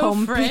drink med en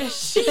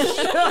kompis.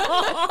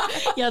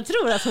 Jag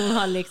tror att hon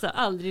har liksom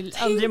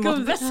aldrig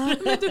mått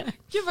bättre.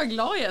 Gud vad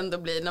glad jag ändå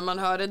blir när man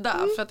hör det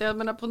där. För att jag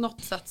menar, på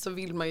något sätt så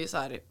vill man ju så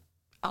här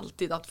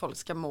alltid att folk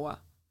ska må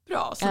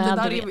bra. Så det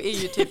där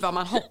är ju typ vad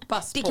man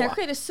hoppas på. Det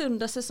kanske är det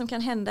sundaste som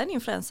kan hända en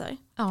influencer.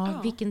 Ja,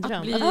 vilken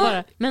dröm.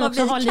 Men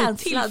också ha lite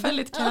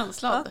tillfälligt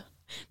kanslad.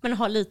 Men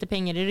ha lite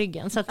pengar i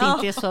ryggen så att det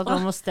inte är så att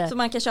man måste... Så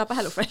man kan köpa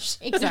HelloFresh.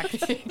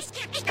 Exakt.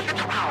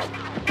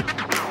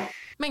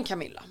 Men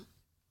Camilla,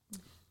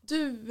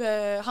 du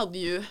hade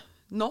ju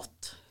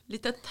något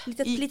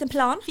liten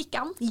plan.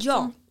 Fickan.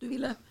 Ja. Du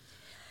ville...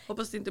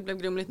 Hoppas det inte blev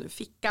grumligt nu.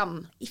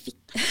 Fickan.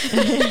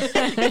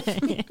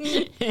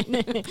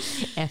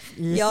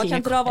 Jag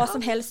kan dra vad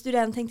som helst ur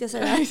den, tänkte jag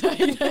säga.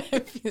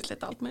 Det finns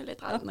lite allt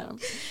möjligt här.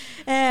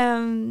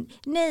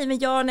 Nej, men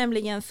jag har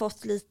nämligen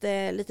fått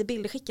lite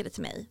bilder skickade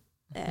till mig.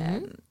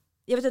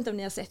 Jag vet inte om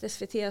ni har sett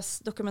SVT:s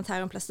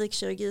dokumentär om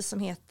plastikkirurgi som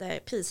heter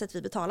Priset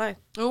vi betalar.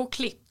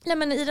 Klipp. Nej,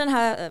 men i den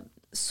här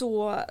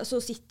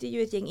så sitter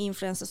ju ett gäng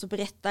influencers och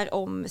berättar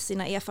om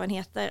sina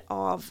erfarenheter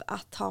av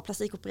att ha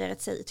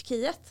plastikopererat sig i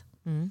Turkiet.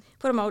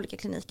 På de här olika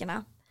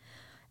klinikerna.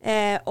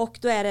 Och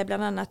då är det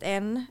bland annat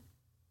en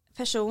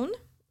person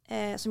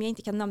som jag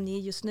inte kan namnge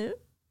just nu.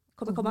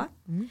 Kommer komma.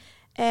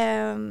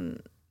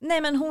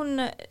 Nej, men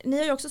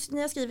ni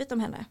har skrivit om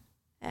henne.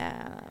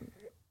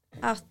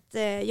 Att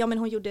men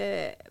hon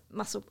gjorde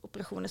massor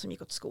operationer som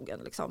gick åt skogen.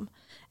 Liksom.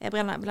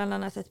 Bland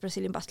annat ett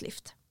Brazilian butt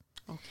lift.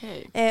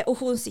 Okay. Och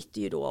hon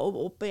sitter ju då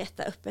och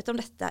berättar öppet om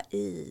detta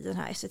i den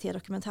här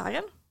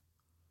SVT-dokumentären.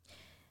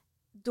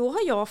 Då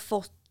har jag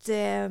fått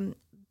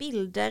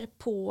bilder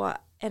på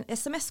en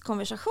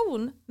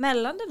sms-konversation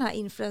mellan den här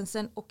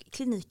influencern och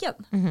kliniken.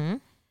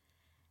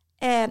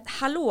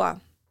 Hallå,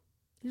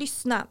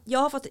 lyssna. Jag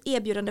har fått ett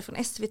erbjudande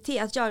från SVT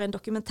att göra en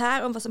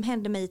dokumentär om vad som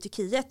hände mig i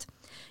Turkiet.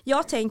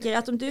 Jag tänker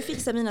att om du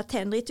fixar mina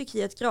tänder i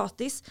Turkiet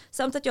gratis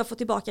samt att jag får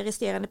tillbaka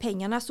resterande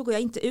pengarna så går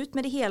jag inte ut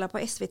med det hela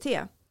på SVT.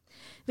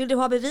 Vill du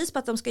ha bevis på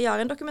att de ska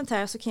göra en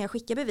dokumentär så kan jag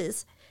skicka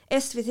bevis.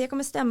 SVT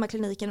kommer stämma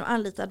kliniken och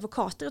anlita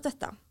advokater åt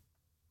detta.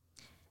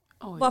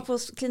 Varpå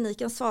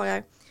kliniken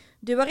svarar: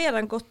 du har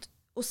redan gått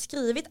och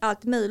skrivit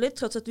allt möjligt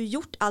trots att du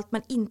gjort allt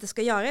man inte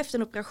ska göra efter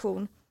en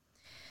operation.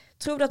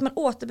 Tror du att man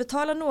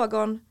återbetalar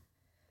någon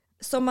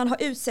som man har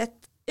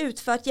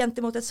utfört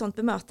gentemot ett sånt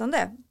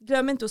bemötande?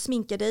 Glöm inte att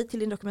sminka dig till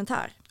din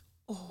dokumentär.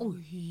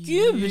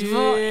 Gud,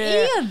 vad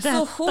är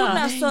detta? Så hon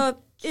alltså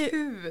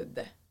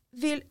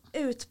vill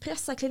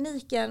utpressa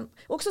kliniken.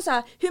 Också så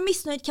här, hur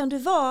missnöjd kan du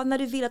vara när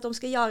du vill att de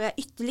ska göra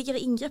ytterligare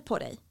ingrepp på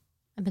dig?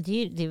 Men det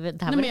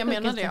här Nej, men jag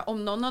menar det.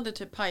 Om någon hade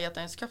typ pajat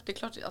ens kropp, det är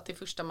klart att det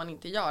första man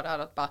inte gör är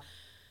att bara,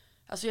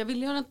 alltså jag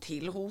vill göra en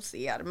till hos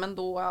er, men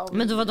då...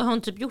 Men då har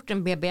hon typ gjort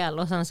en BBL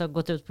och sen så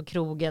gått ut på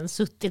krogen,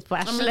 suttit på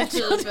arslet.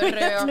 Ja, men typ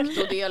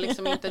rökt och det är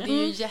liksom inte, det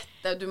är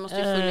ju du måste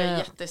ju följa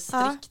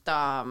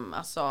jättestrikta,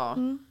 alltså,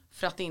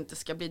 för att det inte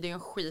ska bli, det är en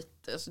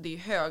skit, alltså det är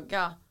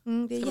höga,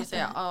 det är ska man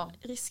säga,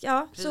 risk.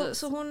 Ja,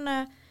 så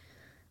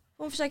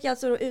hon försöker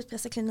alltså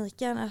utpressa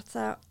kliniken att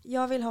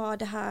jag vill ha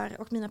det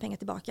här och mina pengar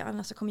tillbaka,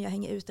 annars så kommer jag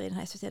hänga ut i den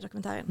här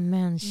SVT-dokumentären.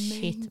 Men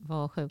shit,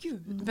 vad sjukt.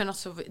 Men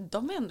alltså,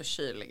 de är ändå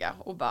kyliga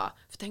och bara,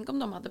 för tänk om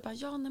de hade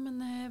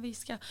bara, vi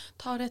ska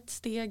ta ett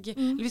steg,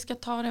 eller vi ska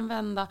ta en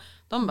vända.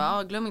 De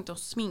bara, glöm inte att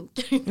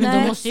sminka.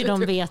 Men då måste ju de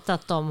veta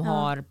att de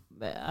har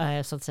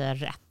så att säga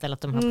rätt, eller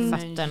att de har på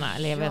fötterna,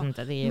 eller jag vet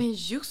inte. Det är... Men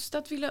just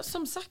att vilja,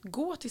 som sagt,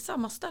 gå till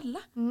samma ställe.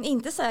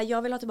 Inte så här,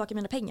 jag vill ha tillbaka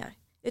mina pengar.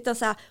 Utan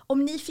så här,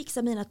 om ni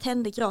fixar mina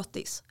tänder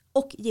gratis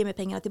och ger mig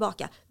pengarna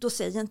tillbaka, då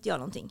säger inte jag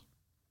någonting.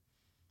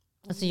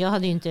 Alltså jag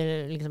hade ju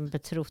inte liksom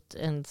betrott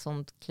en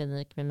sån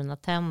klinik med mina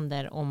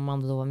tänder om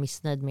man då var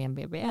missnöjd med en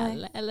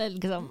BBL. Eller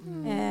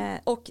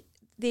liksom. Och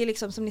det är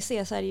liksom, som ni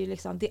ser så är det ju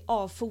liksom, det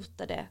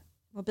avfotade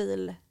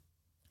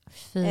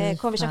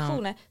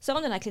konversationer. Så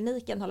om den här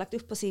kliniken har lagt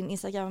upp på sin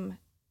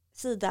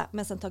Instagram-sida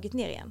men sen tagit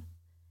ner igen.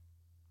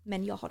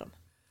 Men jag har dem.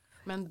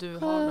 Men du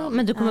har dem.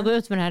 Men du kommer gå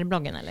ut med det här i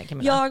bloggen, eller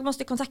Camilla? Jag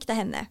måste kontakta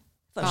henne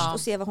först och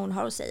se vad hon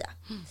har att säga.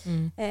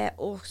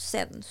 Och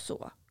sen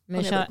så...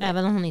 Men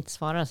även om hon inte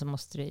svarar så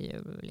måste det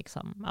ju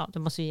liksom... Ja, du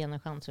måste ju ge en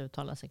chans att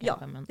uttala sig.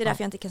 Ja, men, det är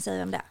därför jag inte kan säga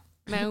vem det är.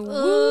 Men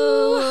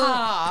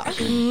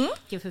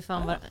Gud, för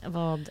fan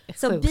vad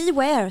så sjukt.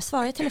 Beware,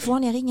 svara i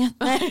telefon, jag ringer.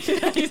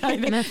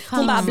 Men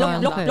hon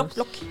bara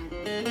block.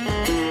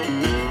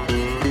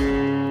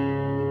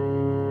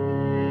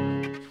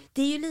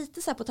 Det är ju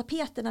lite så här på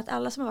tapeten att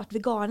alla som har varit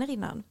veganer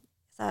innan,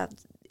 så här,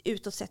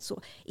 utåt sett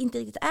så, inte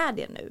riktigt är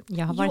det nu.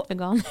 Jag har varit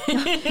vegan.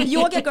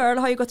 Yoga Girl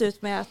har ju gått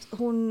ut med att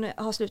hon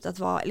har slutat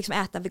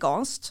äta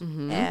veganskt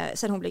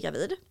sen hon blev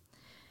gravid.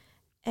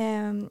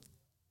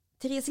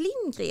 Therese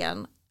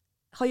Lindgren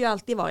har ju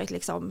alltid varit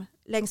liksom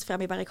längst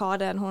fram i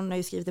barrikaden. Hon har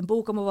ju skrivit en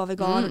bok om att vara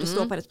vegan och det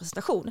står på hennes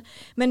presentation.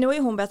 Men nu har ju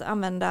hon börjat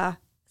använda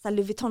så här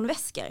Louis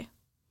Vuitton-väskor.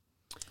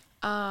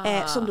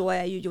 Som då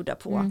är ju gjorda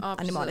på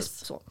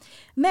animaliskt. Så.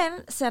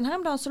 Men sen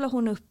häromdagen så la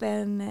hon upp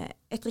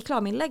ett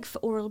reklaminlägg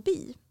för Oral-B.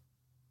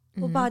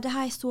 Och bara, det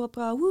här är så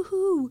bra,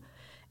 woohoo!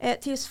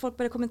 Tills folk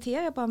började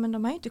kommentera, bara, men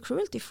de är ju inte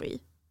cruelty free.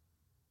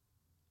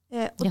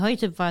 Det har ju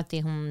typ varit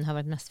det hon har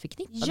varit mest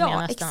förknippad med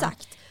nästan.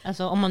 Exakt.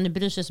 Alltså om man nu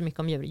bryr sig så mycket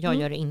om djur, jag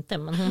gör det inte,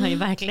 men hon har ju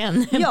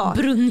verkligen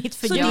brunnit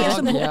för så djur.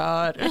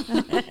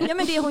 Ja,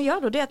 men det hon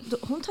gör då, det är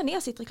att hon tar ner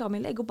sitt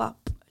reklaminlägg och bara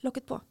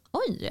locket på.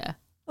 Oj!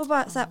 Och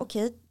bara så här,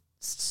 okej,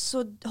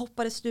 så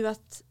hoppades du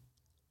att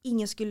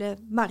ingen skulle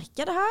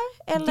märka det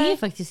här? Eller? Det är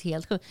faktiskt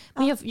helt sjukt.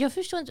 Men jag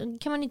förstår inte,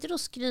 kan man inte då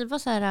skriva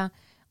så här,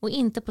 och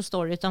inte på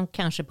story utan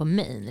kanske på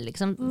mail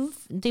liksom.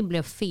 Det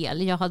blev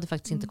fel. Jag hade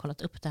faktiskt inte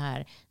kollat upp det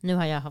här. Nu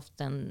har jag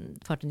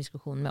fört en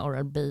diskussion med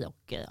Oral-B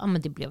och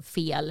men det blev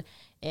fel.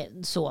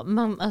 Så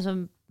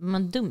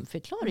man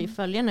dumförklarar ju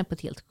följarna på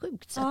ett helt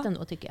sjukt sätt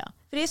ändå, tycker jag.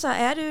 För det är så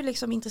här, är du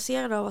liksom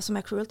intresserad av vad som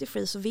är cruelty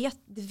free så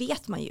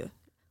vet man ju.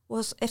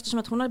 Och eftersom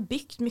att hon har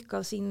byggt mycket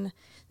av sin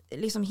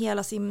liksom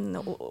hela sin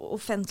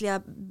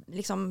offentliga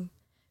liksom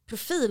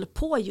profil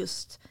på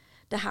just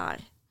det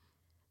här.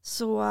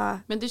 Så...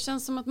 Men det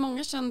känns som att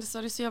många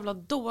kändisar är så jävla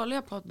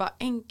dåliga på att bara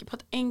på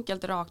ett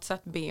enkelt rakt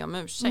sätt be om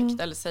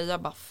ursäkt eller säga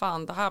bara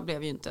fan, det här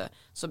blev ju inte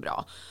så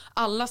bra.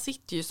 Alla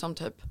sitter ju som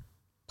typ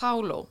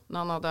Paolo när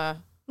han hade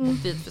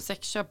åkt dit för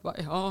sexköp,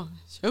 bara,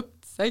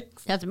 köpt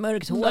sex. Jag har ett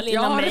mörkt hål inom mig.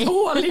 Jag har ett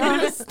hål i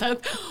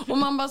bröstet. Och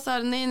man bara så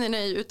här,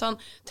 nej, utan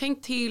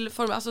tänk till,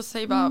 alltså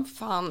säg bara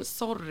fan,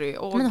 sorry.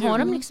 Men har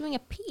de liksom inga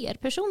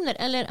PR-personer?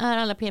 Eller är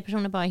alla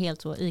PR-personer bara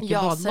helt så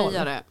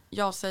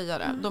Jag säger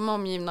det. De är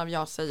omgivna av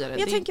jag säger det.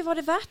 Jag tänker, var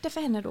det värt det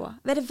för henne då?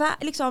 Var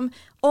det liksom,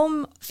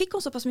 fick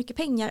hon så pass mycket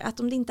pengar att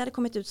om det inte hade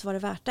kommit ut så var det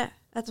värt det?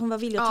 Att hon var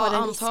villig att ta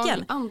den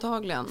risken?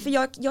 Antagligen. För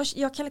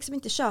jag kan liksom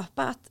inte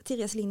köpa att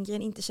Therese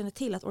Lindgren inte känner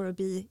till att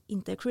Oral-B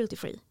inte är cruelty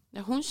free.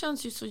 Ja, hon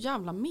känns ju så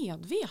jävla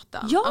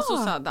medveten. Ja. Alltså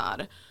så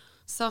där.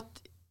 Så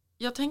att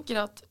jag tänker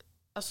att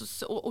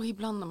alltså, och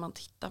ibland när man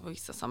tittar på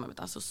vissa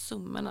samarbeten, alltså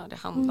summorna det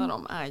handlar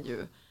om är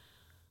ju,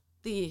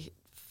 det är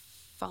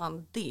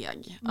fan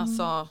deg.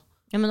 Alltså...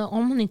 Ja, men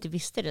om hon inte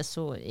visste det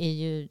så är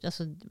ju,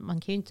 alltså,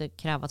 man kan ju inte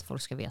kräva att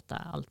folk ska veta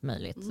allt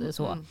möjligt.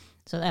 Så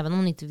även om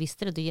hon inte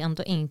visste det, det är ju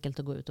ändå enkelt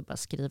att gå ut och bara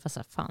skriva så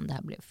här, fan det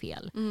här blev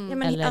fel.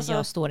 Eller alltså,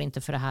 jag står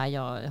inte för det här,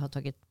 jag har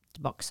tagit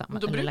tillbaka samma.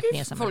 Då brukar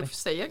ju folk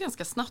säga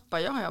ganska snabbt,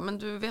 ja, men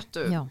du vet du.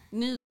 Ja.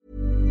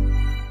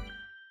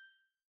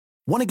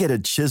 Want to get a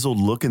chiseled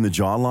look in the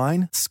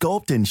jawline?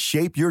 Sculpt and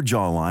shape your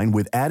jawline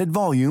with added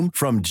volume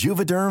from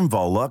Juvederm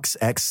Volux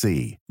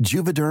XC.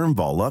 Juvederm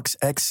Volux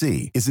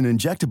XC is an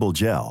injectable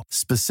gel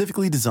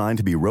specifically designed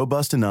to be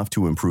robust enough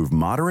to improve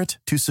moderate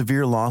to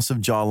severe loss of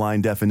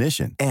jawline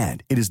definition.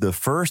 And it is the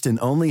first and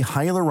only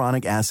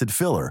hyaluronic acid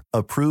filler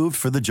approved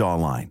for the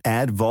jawline.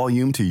 Add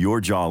volume to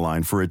your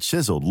jawline for a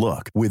chiseled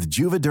look with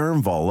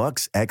Juvederm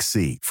Volux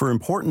XC. For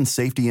important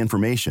safety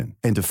information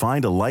and to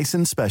find a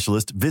licensed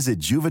specialist, visit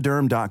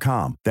juvederm.com.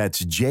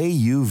 That's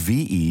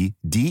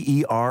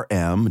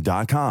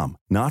JUVEDERM.com.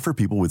 Not for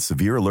people with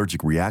severe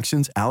allergic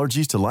reactions,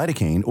 allergies to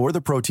lidocaine, or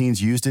the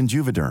proteins used in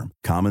Juvederm.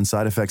 Common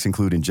side effects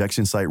include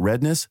injection site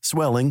redness,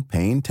 swelling,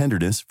 pain,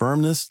 tenderness,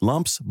 firmness,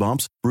 lumps,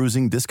 bumps,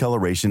 bruising,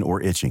 discoloration,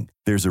 or itching.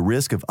 There's a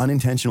risk of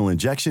unintentional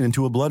injection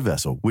into a blood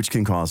vessel, which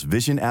can cause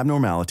vision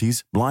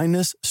abnormalities,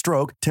 blindness,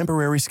 stroke,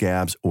 temporary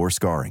scabs, or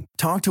scarring.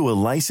 Talk to a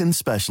licensed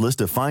specialist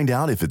to find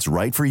out if it's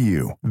right for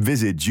you.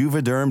 Visit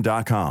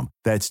Juvederm.com.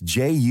 That's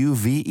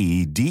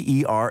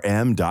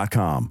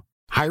JUVEDERM.com.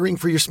 Hiring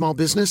for your small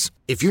business?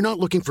 If you're not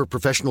looking for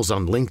professionals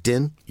on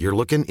LinkedIn, you're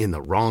looking in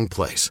the wrong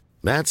place.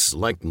 That's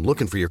like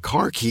looking for your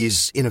car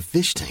keys in a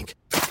fish tank.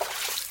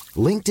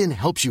 LinkedIn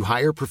helps you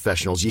hire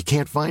professionals you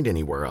can't find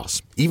anywhere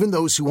else, even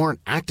those who aren't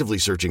actively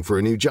searching for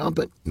a new job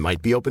but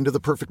might be open to the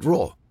perfect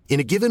role. In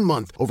a given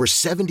month, over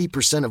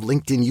 70% of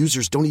LinkedIn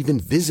users don't even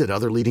visit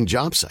other leading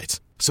job sites.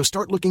 So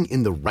start looking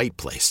in the right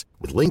place.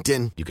 With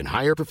LinkedIn, you can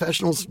hire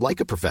professionals like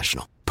a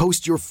professional.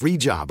 Post your free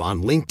job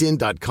on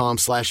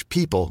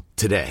linkedin.com/people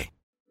today.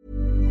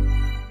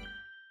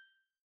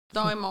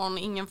 Dag imorgon,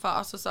 ingen fara.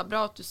 Alltså så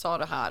bra att du sa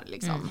det här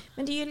liksom.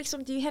 Men det är ju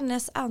liksom, det är ju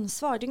hennes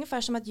ansvar. Det är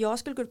ungefär som att jag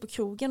skulle gå ut på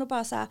krogen och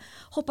bara så här,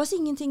 hoppas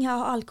ingenting här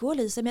har alkohol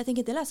i sig, men jag tänker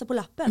inte läsa på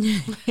lappen.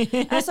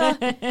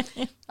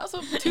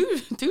 alltså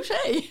tur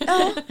sig.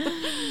 Ja,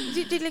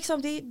 det är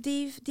liksom,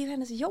 det är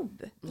hennes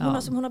jobb.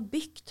 Hon har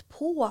byggt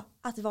på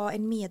att vara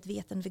en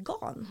medveten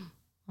vegan.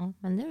 Ja,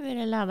 men nu är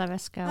det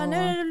läderväska och nu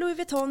är det Louis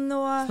Vuitton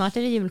och snart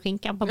är det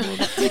julskinka på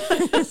bordet.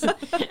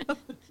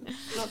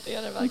 Snart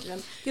är det verkligen.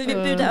 Gud, vi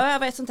bjuder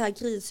över ett sånt här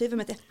grishuvud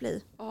med ett äpple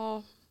i.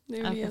 Ja, det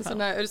är en sån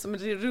där som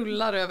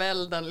rullar över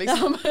elden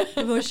liksom.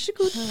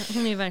 Varsågod.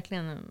 Hon är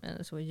verkligen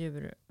en så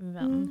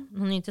djurvän.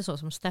 Hon är inte så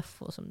som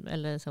Steffo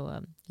eller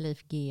så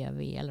Leif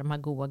GW eller de här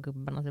goa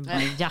gubbarna som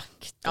bara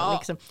jakt och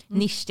liksom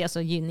nischig,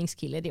 alltså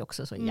gynningskille, det är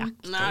också så jakt.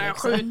 Nej, jag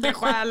skjuter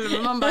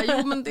själv. Man bara,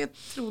 jo men det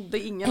trodde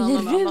ingen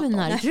eller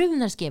annan.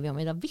 Runar skrev jag om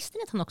idag. Visste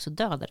ni att han också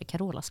dödade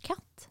Carolas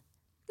katt?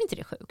 Är inte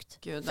det sjukt?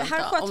 Gud, för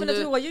han sköt väl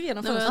ett rådjur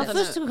genom fönstret?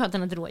 Först så sköt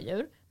han ett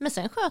rådjur, men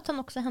sen sköt han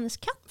också hennes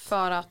katt.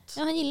 För att?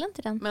 Ja, han gillar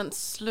inte den. Men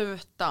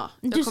sluta.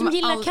 Du som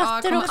gillar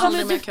katter. Jag kommer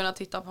aldrig mer kunna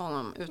titta på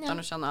honom utan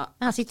att känna.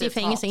 Han sitter i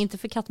fängelse, inte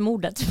för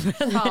kattmordet.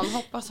 Fan,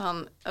 hoppas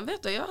han. Jag vet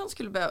inte, han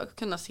skulle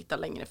kunna sitta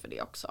längre för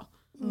det också.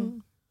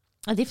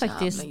 Ja, det är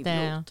faktiskt...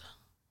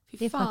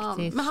 Det är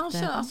faktiskt, men han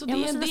känner, alltså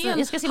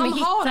han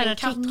har en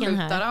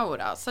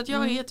kattskjutaraura, så att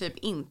jag är typ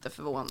inte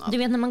förvånad. Du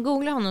vet, när man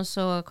googlar honom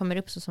så kommer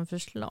det upp så som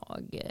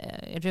förslag.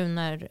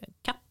 Runar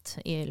katt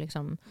är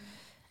liksom...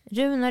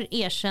 Runar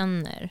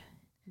erkänner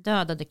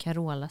dödade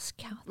Carolas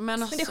katt. Men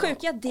det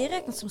sjuka är att det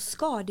räknas som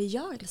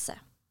skadegörelse.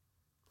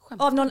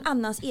 Av någon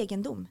annans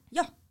egendom.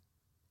 Ja.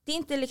 Det är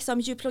inte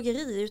liksom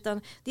djurplågeri,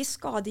 utan det är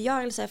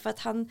skadegörelse för att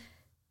han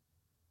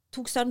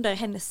tog sönder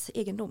hennes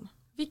egendom.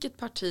 Vilket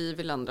parti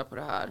vill ändra på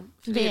det här?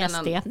 För det är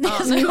SD. Jag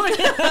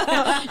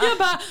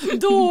bara,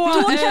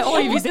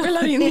 oj vi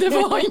spelar in, det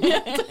var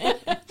inget.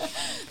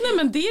 Nej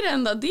men det är det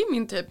enda, det är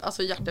min typ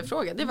alltså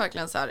hjärtefråga. Det är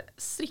verkligen så här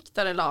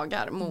striktare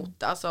lagar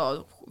mot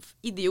alltså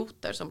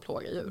idioter som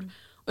plågar djur.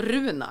 Och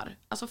Runar,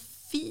 alltså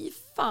fy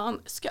fan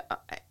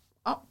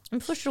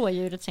Men först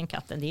rådjuret, sen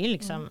katten. Det är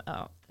liksom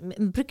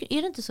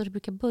är det inte så det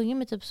brukar börja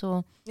med typ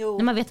så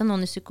när man vet att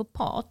någon är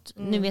psykopat.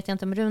 Nu vet jag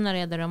inte om Runar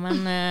är det då,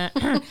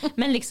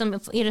 men liksom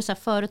är det så här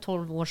före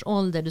 12 års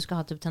ålder, du ska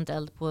ha typ tänt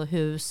eld på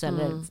hus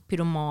eller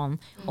pyroman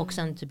och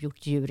sen typ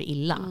gjort djur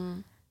illa.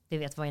 Det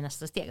vet vad är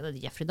nästa steg, det är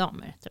Jeffrey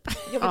Dahmer typ.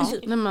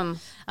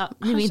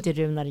 Nu är inte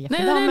Runar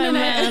Jeffrey Dahmer,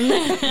 men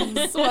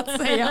så att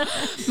säga.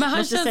 Men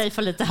han känns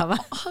lite här, va?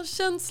 Han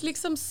känns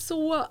liksom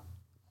så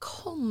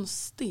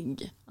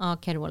konstig. Ja,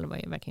 Carola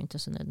verkar ju inte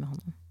så nöjd med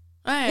honom.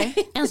 Nej.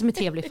 En som är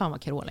trevlig, fan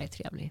vad Carola är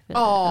trevlig.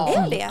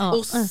 Är det?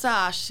 Och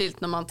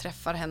särskilt när man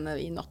träffar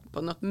henne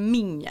på något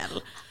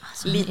mingel.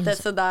 Alltså, lite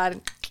sådär.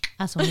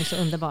 Alltså hon är så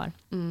underbar.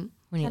 Hon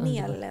är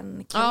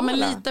kanelen. Ja, men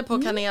lite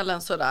på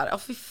kanelen sådär. Ja,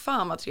 fy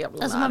fan vad trevlig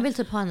hon alltså, är. Man vill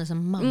typ ha henne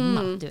som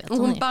mamma. Du vet. Och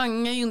hon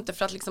bangar ju inte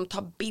för att liksom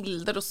ta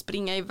bilder och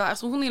springa iväg.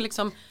 Alltså hon är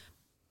liksom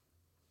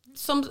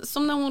som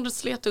när hon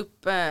slet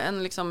upp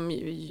en liksom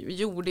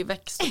jordig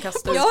växt och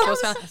kastade ut på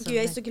sig. Gud,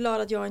 jag är så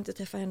glad att jag inte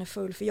träffar henne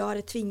full, för jag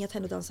hade tvingat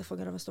henne att dansa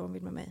Fångar av en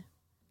stormvind med mig.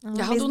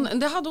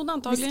 Det hade hon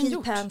antagligen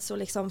gjort. Med skipants och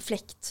liksom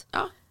fläkt.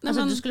 Ja,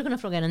 alltså, du skulle kunna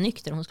fråga henne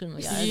nykter, hon skulle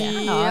nog göra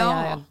det.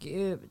 Ja,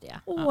 gud.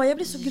 Ja. Jag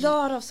blir så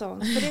glad av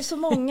sånt. För det är så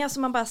många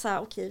som man bara säger,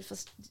 okej,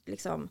 fast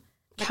liksom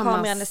kan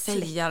man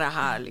säga det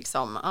här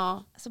liksom.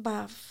 Ja. Alltså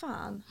bara,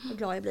 fan, vad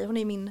glad jag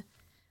blir.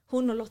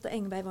 Hon och Lotta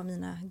Engberg var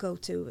mina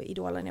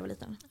go-to-idoler när jag var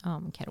liten. Ja,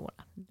 men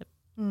Carola.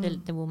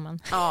 The woman.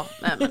 Ja,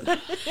 nej men.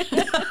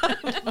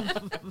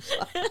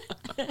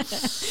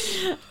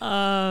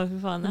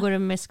 Fan. Går det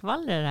med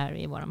skvaller här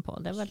i våran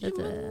podd? Det var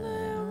lite...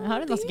 Har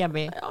du något,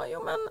 Gabi? Ja,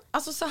 jo men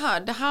alltså så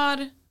här, det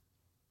här...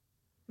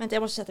 Vänta,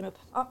 jag måste sätta mig upp.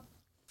 Ja.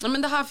 Ja,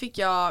 men det här fick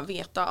jag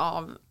veta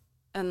av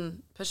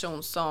en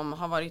person som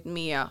har varit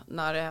med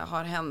när det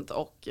har hänt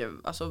och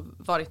alltså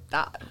varit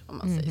där, om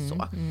man säger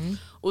så.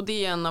 Och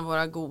det är en av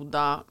våra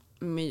goda,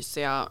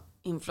 mysiga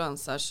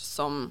influencers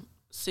som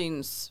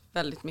syns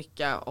väldigt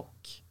mycket.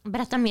 Och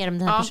berätta mer om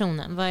den här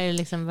personen. Vad är det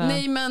liksom,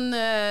 Nej, men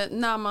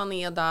när man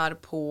är där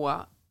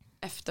på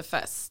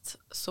efterfest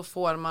så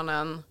får man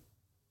en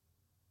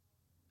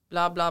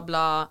bla bla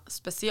bla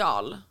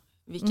special.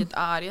 Vilket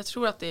är, jag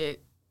tror att det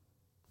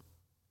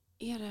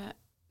är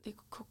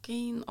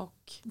kokain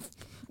och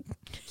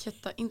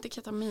inte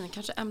ketamin,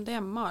 kanske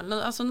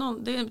MDMA. Alltså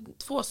det är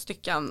 2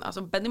 stycken,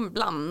 alltså en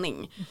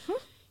blandning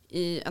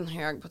i en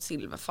hög på ett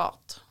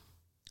silverfat.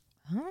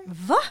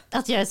 Va?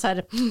 Att jag är så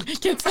här...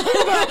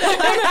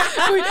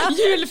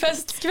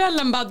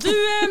 julfestkvällen bara, du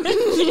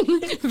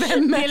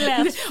vem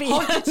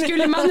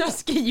skulle man ha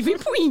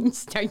skrivit på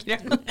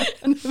Instagram?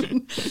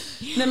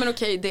 Nej men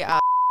okej, det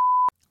är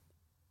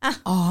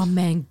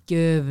men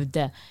gud.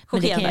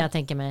 Men det kan jag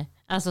tänka mig.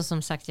 Alltså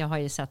som sagt, jag har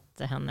ju sett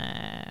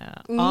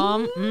henne.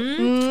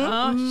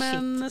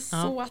 Men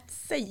så att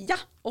säga.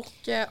 Och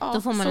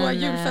då får man så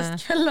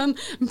julfestkvällen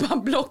bara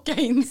blocka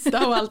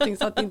Insta och allting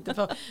så att inte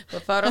får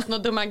för oss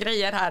några dumma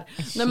grejer här.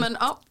 Nej men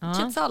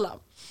kids alla.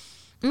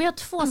 Men jag har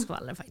 2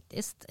 skvaller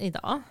faktiskt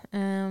idag.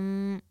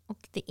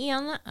 Och det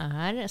ena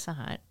är så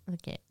här.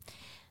 Okay.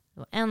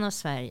 En av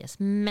Sveriges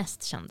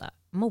mest kända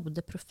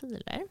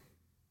modeprofiler.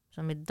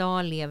 Som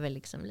idag lever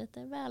liksom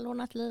lite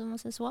välordnat liv, om man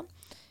säger så.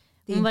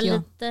 Hon var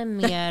lite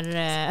mer...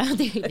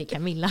 det är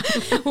Camilla.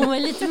 Hon var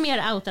lite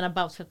mer out and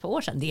about för ett par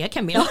år sedan. Det är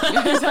Camilla.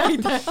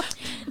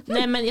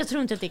 Nej, men jag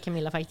tror inte att det är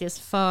Camilla faktiskt.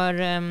 För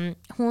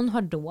hon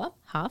har då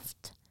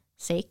haft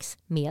sex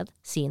med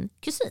sin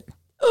kusin.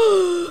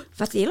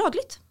 Fast det är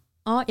lagligt.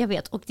 Ja, jag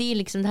vet. Och det är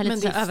liksom det här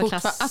lite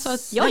överklass... Alltså,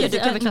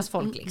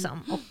 överklassfolk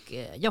liksom. Och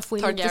jag får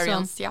ju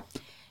lite så...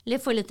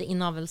 Jag får lite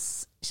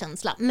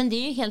inavelskänsla. Men det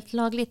är ju helt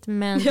lagligt.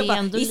 Men det är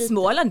ändå i lite...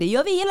 Småland, det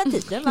gör vi hela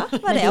tiden, va?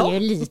 Men det är ju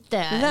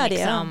lite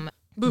liksom...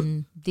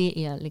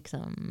 det är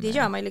liksom... Det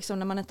gör man ju liksom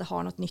när man inte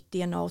har något nytt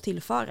DNA att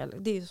tillföra.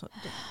 Det är ju så,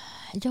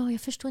 Ja,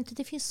 jag förstår inte.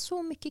 Det finns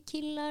så mycket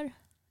killar.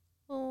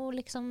 Och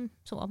liksom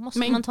så. Måste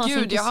men man ta sin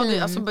kusin? Jag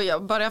hade, alltså,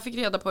 bara jag fick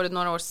reda på det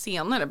några år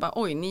senare. Bara,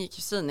 oj, ni är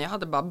kusiner. Jag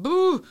hade bara,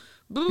 boo!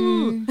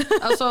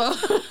 Alltså...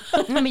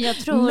 men jag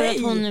tror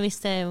att hon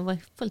visste, var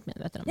fullt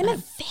medveten om det.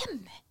 Men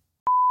vem?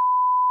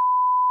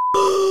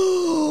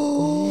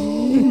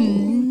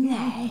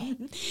 Nej.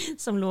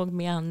 Som låg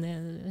med han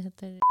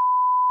heter...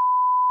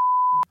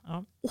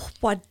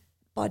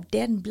 Bara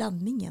den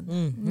blandningen.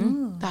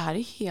 Det här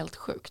är helt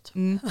sjukt.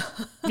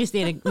 Visst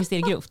är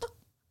det grovt?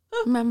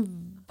 Men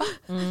va?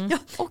 Ja.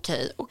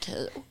 Okej.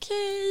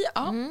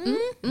 Ja.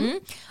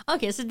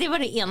 Okej, så det var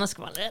det ena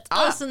skvallret.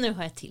 Alltså nu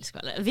har jag ett till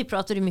skvaller. Vi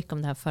pratade ju mycket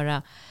om det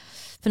här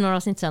för några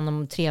avsnitt sedan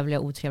om trevliga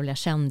och otrevliga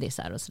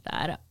kändisar och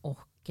sådär.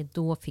 Och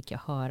då fick jag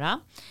höra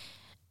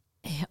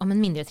om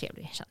en mindre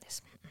trevlig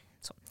kändis.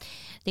 Så.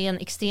 Det är en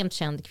extremt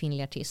känd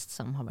kvinnlig artist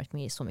som har varit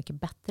med i Så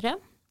mycket bättre.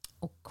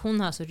 Och hon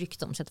har alltså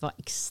rykte om sig att vara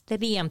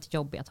extremt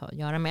jobbig att ha att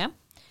göra med.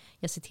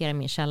 Jag citerar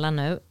min källa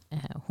nu.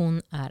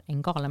 Hon är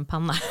en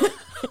galenpanna.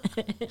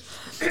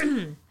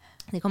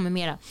 Det kommer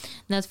mera.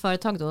 När ett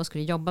företag då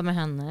skulle jobba med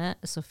henne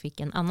så fick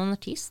en annan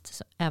artist,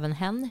 så även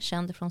hen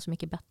känd från Så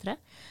mycket bättre,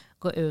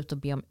 gå ut och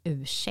be om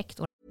ursäkt.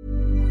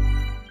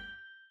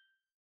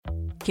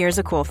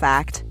 Here's a cool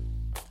fact.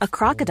 A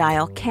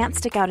crocodile can't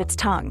stick out its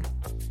tongue.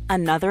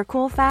 Another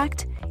cool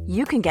fact,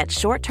 you can get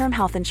short-term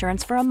health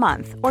insurance for a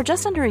month or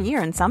just under a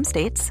year in some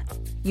states.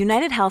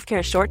 United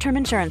Healthcare short-term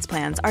insurance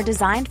plans are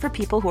designed for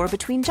people who are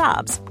between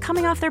jobs,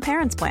 coming off their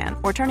parents' plan,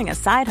 or turning a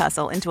side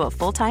hustle into a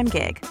full-time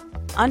gig.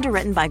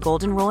 Underwritten by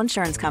Golden Rule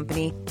Insurance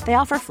Company, they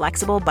offer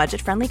flexible,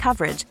 budget-friendly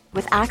coverage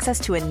with access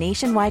to a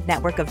nationwide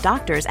network of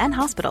doctors and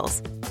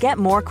hospitals. Get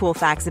more cool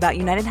facts about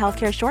United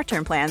Healthcare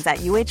short-term plans at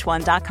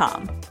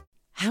uh1.com.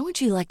 How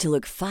would you like to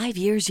look 5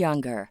 years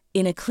younger?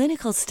 In a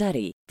clinical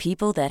study,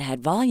 people that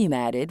had volume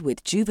added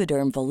with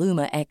Juvederm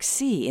Voluma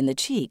XC in the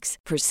cheeks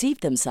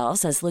perceived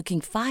themselves as looking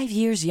 5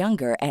 years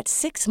younger at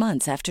 6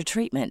 months after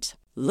treatment.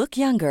 Look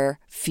younger,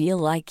 feel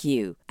like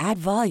you. Add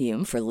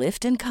volume for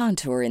lift and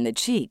contour in the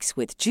cheeks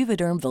with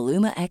Juvederm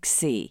Voluma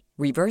XC.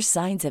 Reverse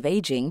signs of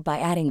aging by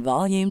adding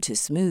volume to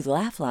smooth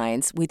laugh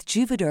lines with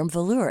Juvederm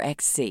Volure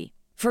XC.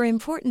 For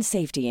important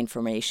safety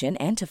information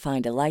and to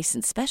find a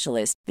licensed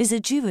specialist,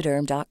 visit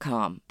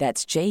Juvederm.com.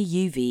 That's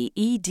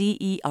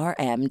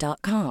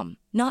JUVEDERM.com.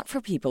 Not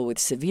for people with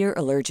severe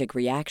allergic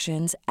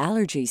reactions,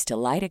 allergies to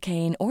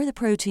lidocaine, or the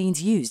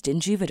proteins used in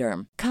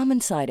Juvederm.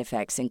 Common side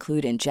effects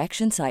include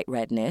injection site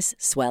redness,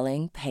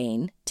 swelling,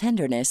 pain,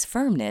 tenderness,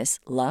 firmness,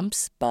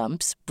 lumps,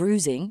 bumps,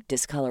 bruising,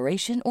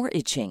 discoloration, or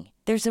itching.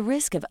 There's a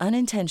risk of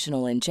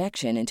unintentional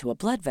injection into a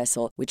blood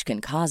vessel, which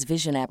can cause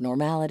vision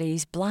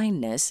abnormalities,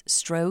 blindness,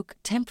 stroke,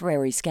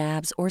 temporary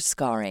scabs, or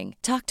scarring.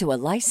 Talk to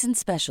a licensed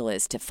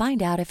specialist to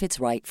find out if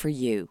it's right for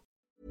you.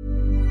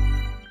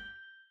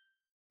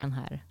 Den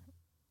här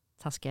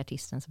taskiga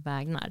artistens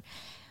vägnar.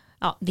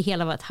 Ja, det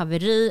hela var ett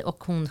haveri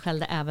och hon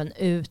skällde även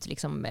ut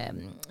liksom,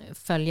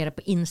 följare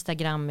på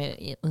Instagram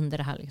under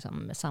det här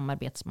liksom,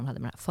 samarbetet som hon hade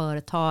med det här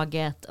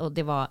företaget. Och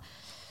det var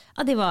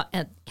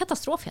en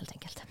katastrof helt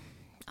enkelt.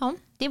 Ja,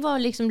 det var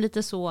liksom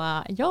lite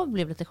så, jag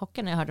blev lite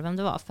chockad när jag hörde vem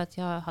det var, för att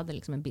jag hade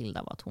liksom en bild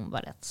av att hon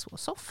var rätt så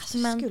soft. Alltså,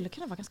 det skulle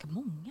kunna vara ganska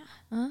många.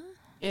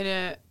 Är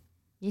det...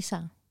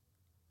 Gissa.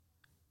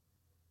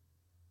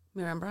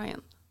 Miriam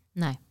Bryant?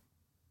 Nej.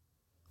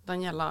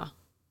 Daniela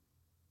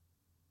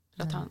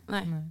Ratan?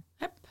 Nej.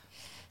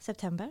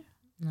 September?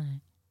 Nej.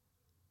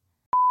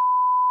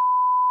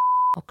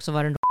 Och så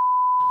var det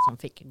som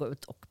fick gå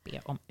ut och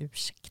be om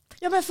ursäkt.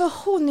 Ja, men för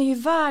hon är ju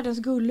världens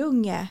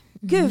gullunge.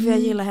 Gud, jag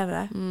gillar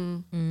henne.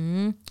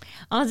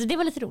 Alltså, det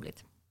var lite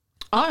roligt.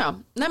 Ja.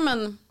 Nej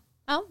men...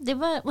 Ja, det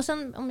var, och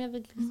sen om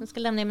jag ska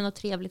lämna med något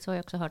trevligt så har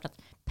jag också hört att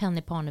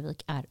Penny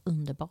Parnevik är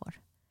underbar.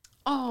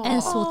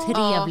 En så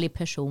trevlig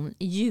person,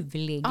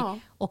 ljuvlig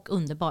och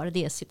underbar.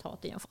 Det är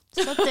citaten jag fått.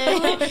 Så att,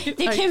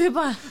 det kan vi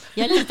bara...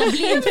 Jag litar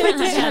blint på den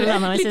här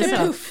källan. Lite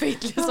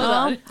puffigt.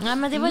 Liksom ja,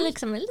 men det var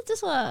liksom lite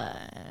så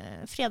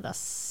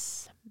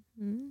fredagsmys.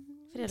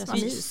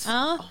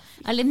 Ja,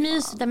 eller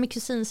mys där med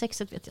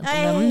kusinsexet vet jag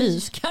inte. Men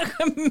mys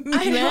kanske.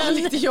 Nej, det var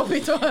lite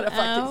jobbigt att höra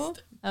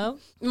faktiskt. Ja.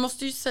 Jag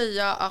måste ju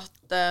säga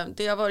att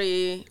det har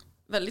varit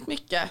väldigt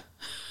mycket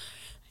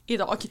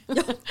idag.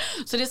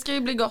 Så det ska ju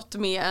bli gott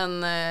med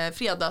en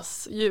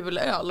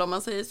fredagsjulöl om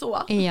man säger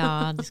så.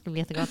 Ja, det ska bli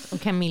jättegott.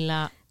 Och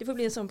Camilla... Det får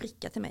bli en sån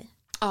bricka till mig.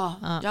 Ja,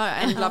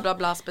 en bla bla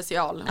bla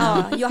special.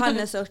 Ja,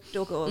 Johannesört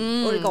och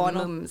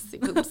oregano.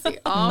 Mumsig.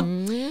 Ja.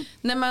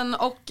 Nej men,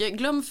 och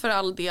glöm för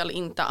all del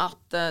inte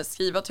att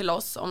skriva till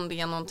oss om det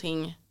är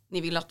någonting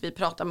ni vill att vi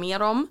pratar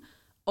mer om.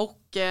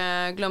 Och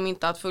glöm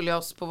inte att följa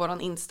oss på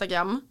våran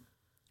Instagram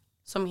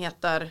som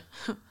heter...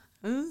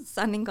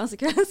 Sanning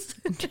konsekvens.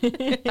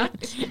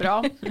 Tack,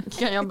 bra.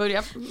 Kan jag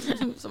börja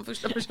som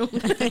första person?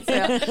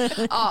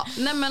 Ja,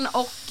 nej men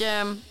och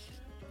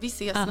vi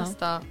ses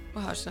nästa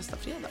och hörs nästa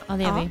fredag. Ja,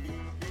 det gör vi.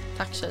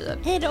 Tack tjejer.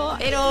 Hej då.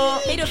 Hej då.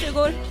 Hej då,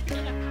 frugor.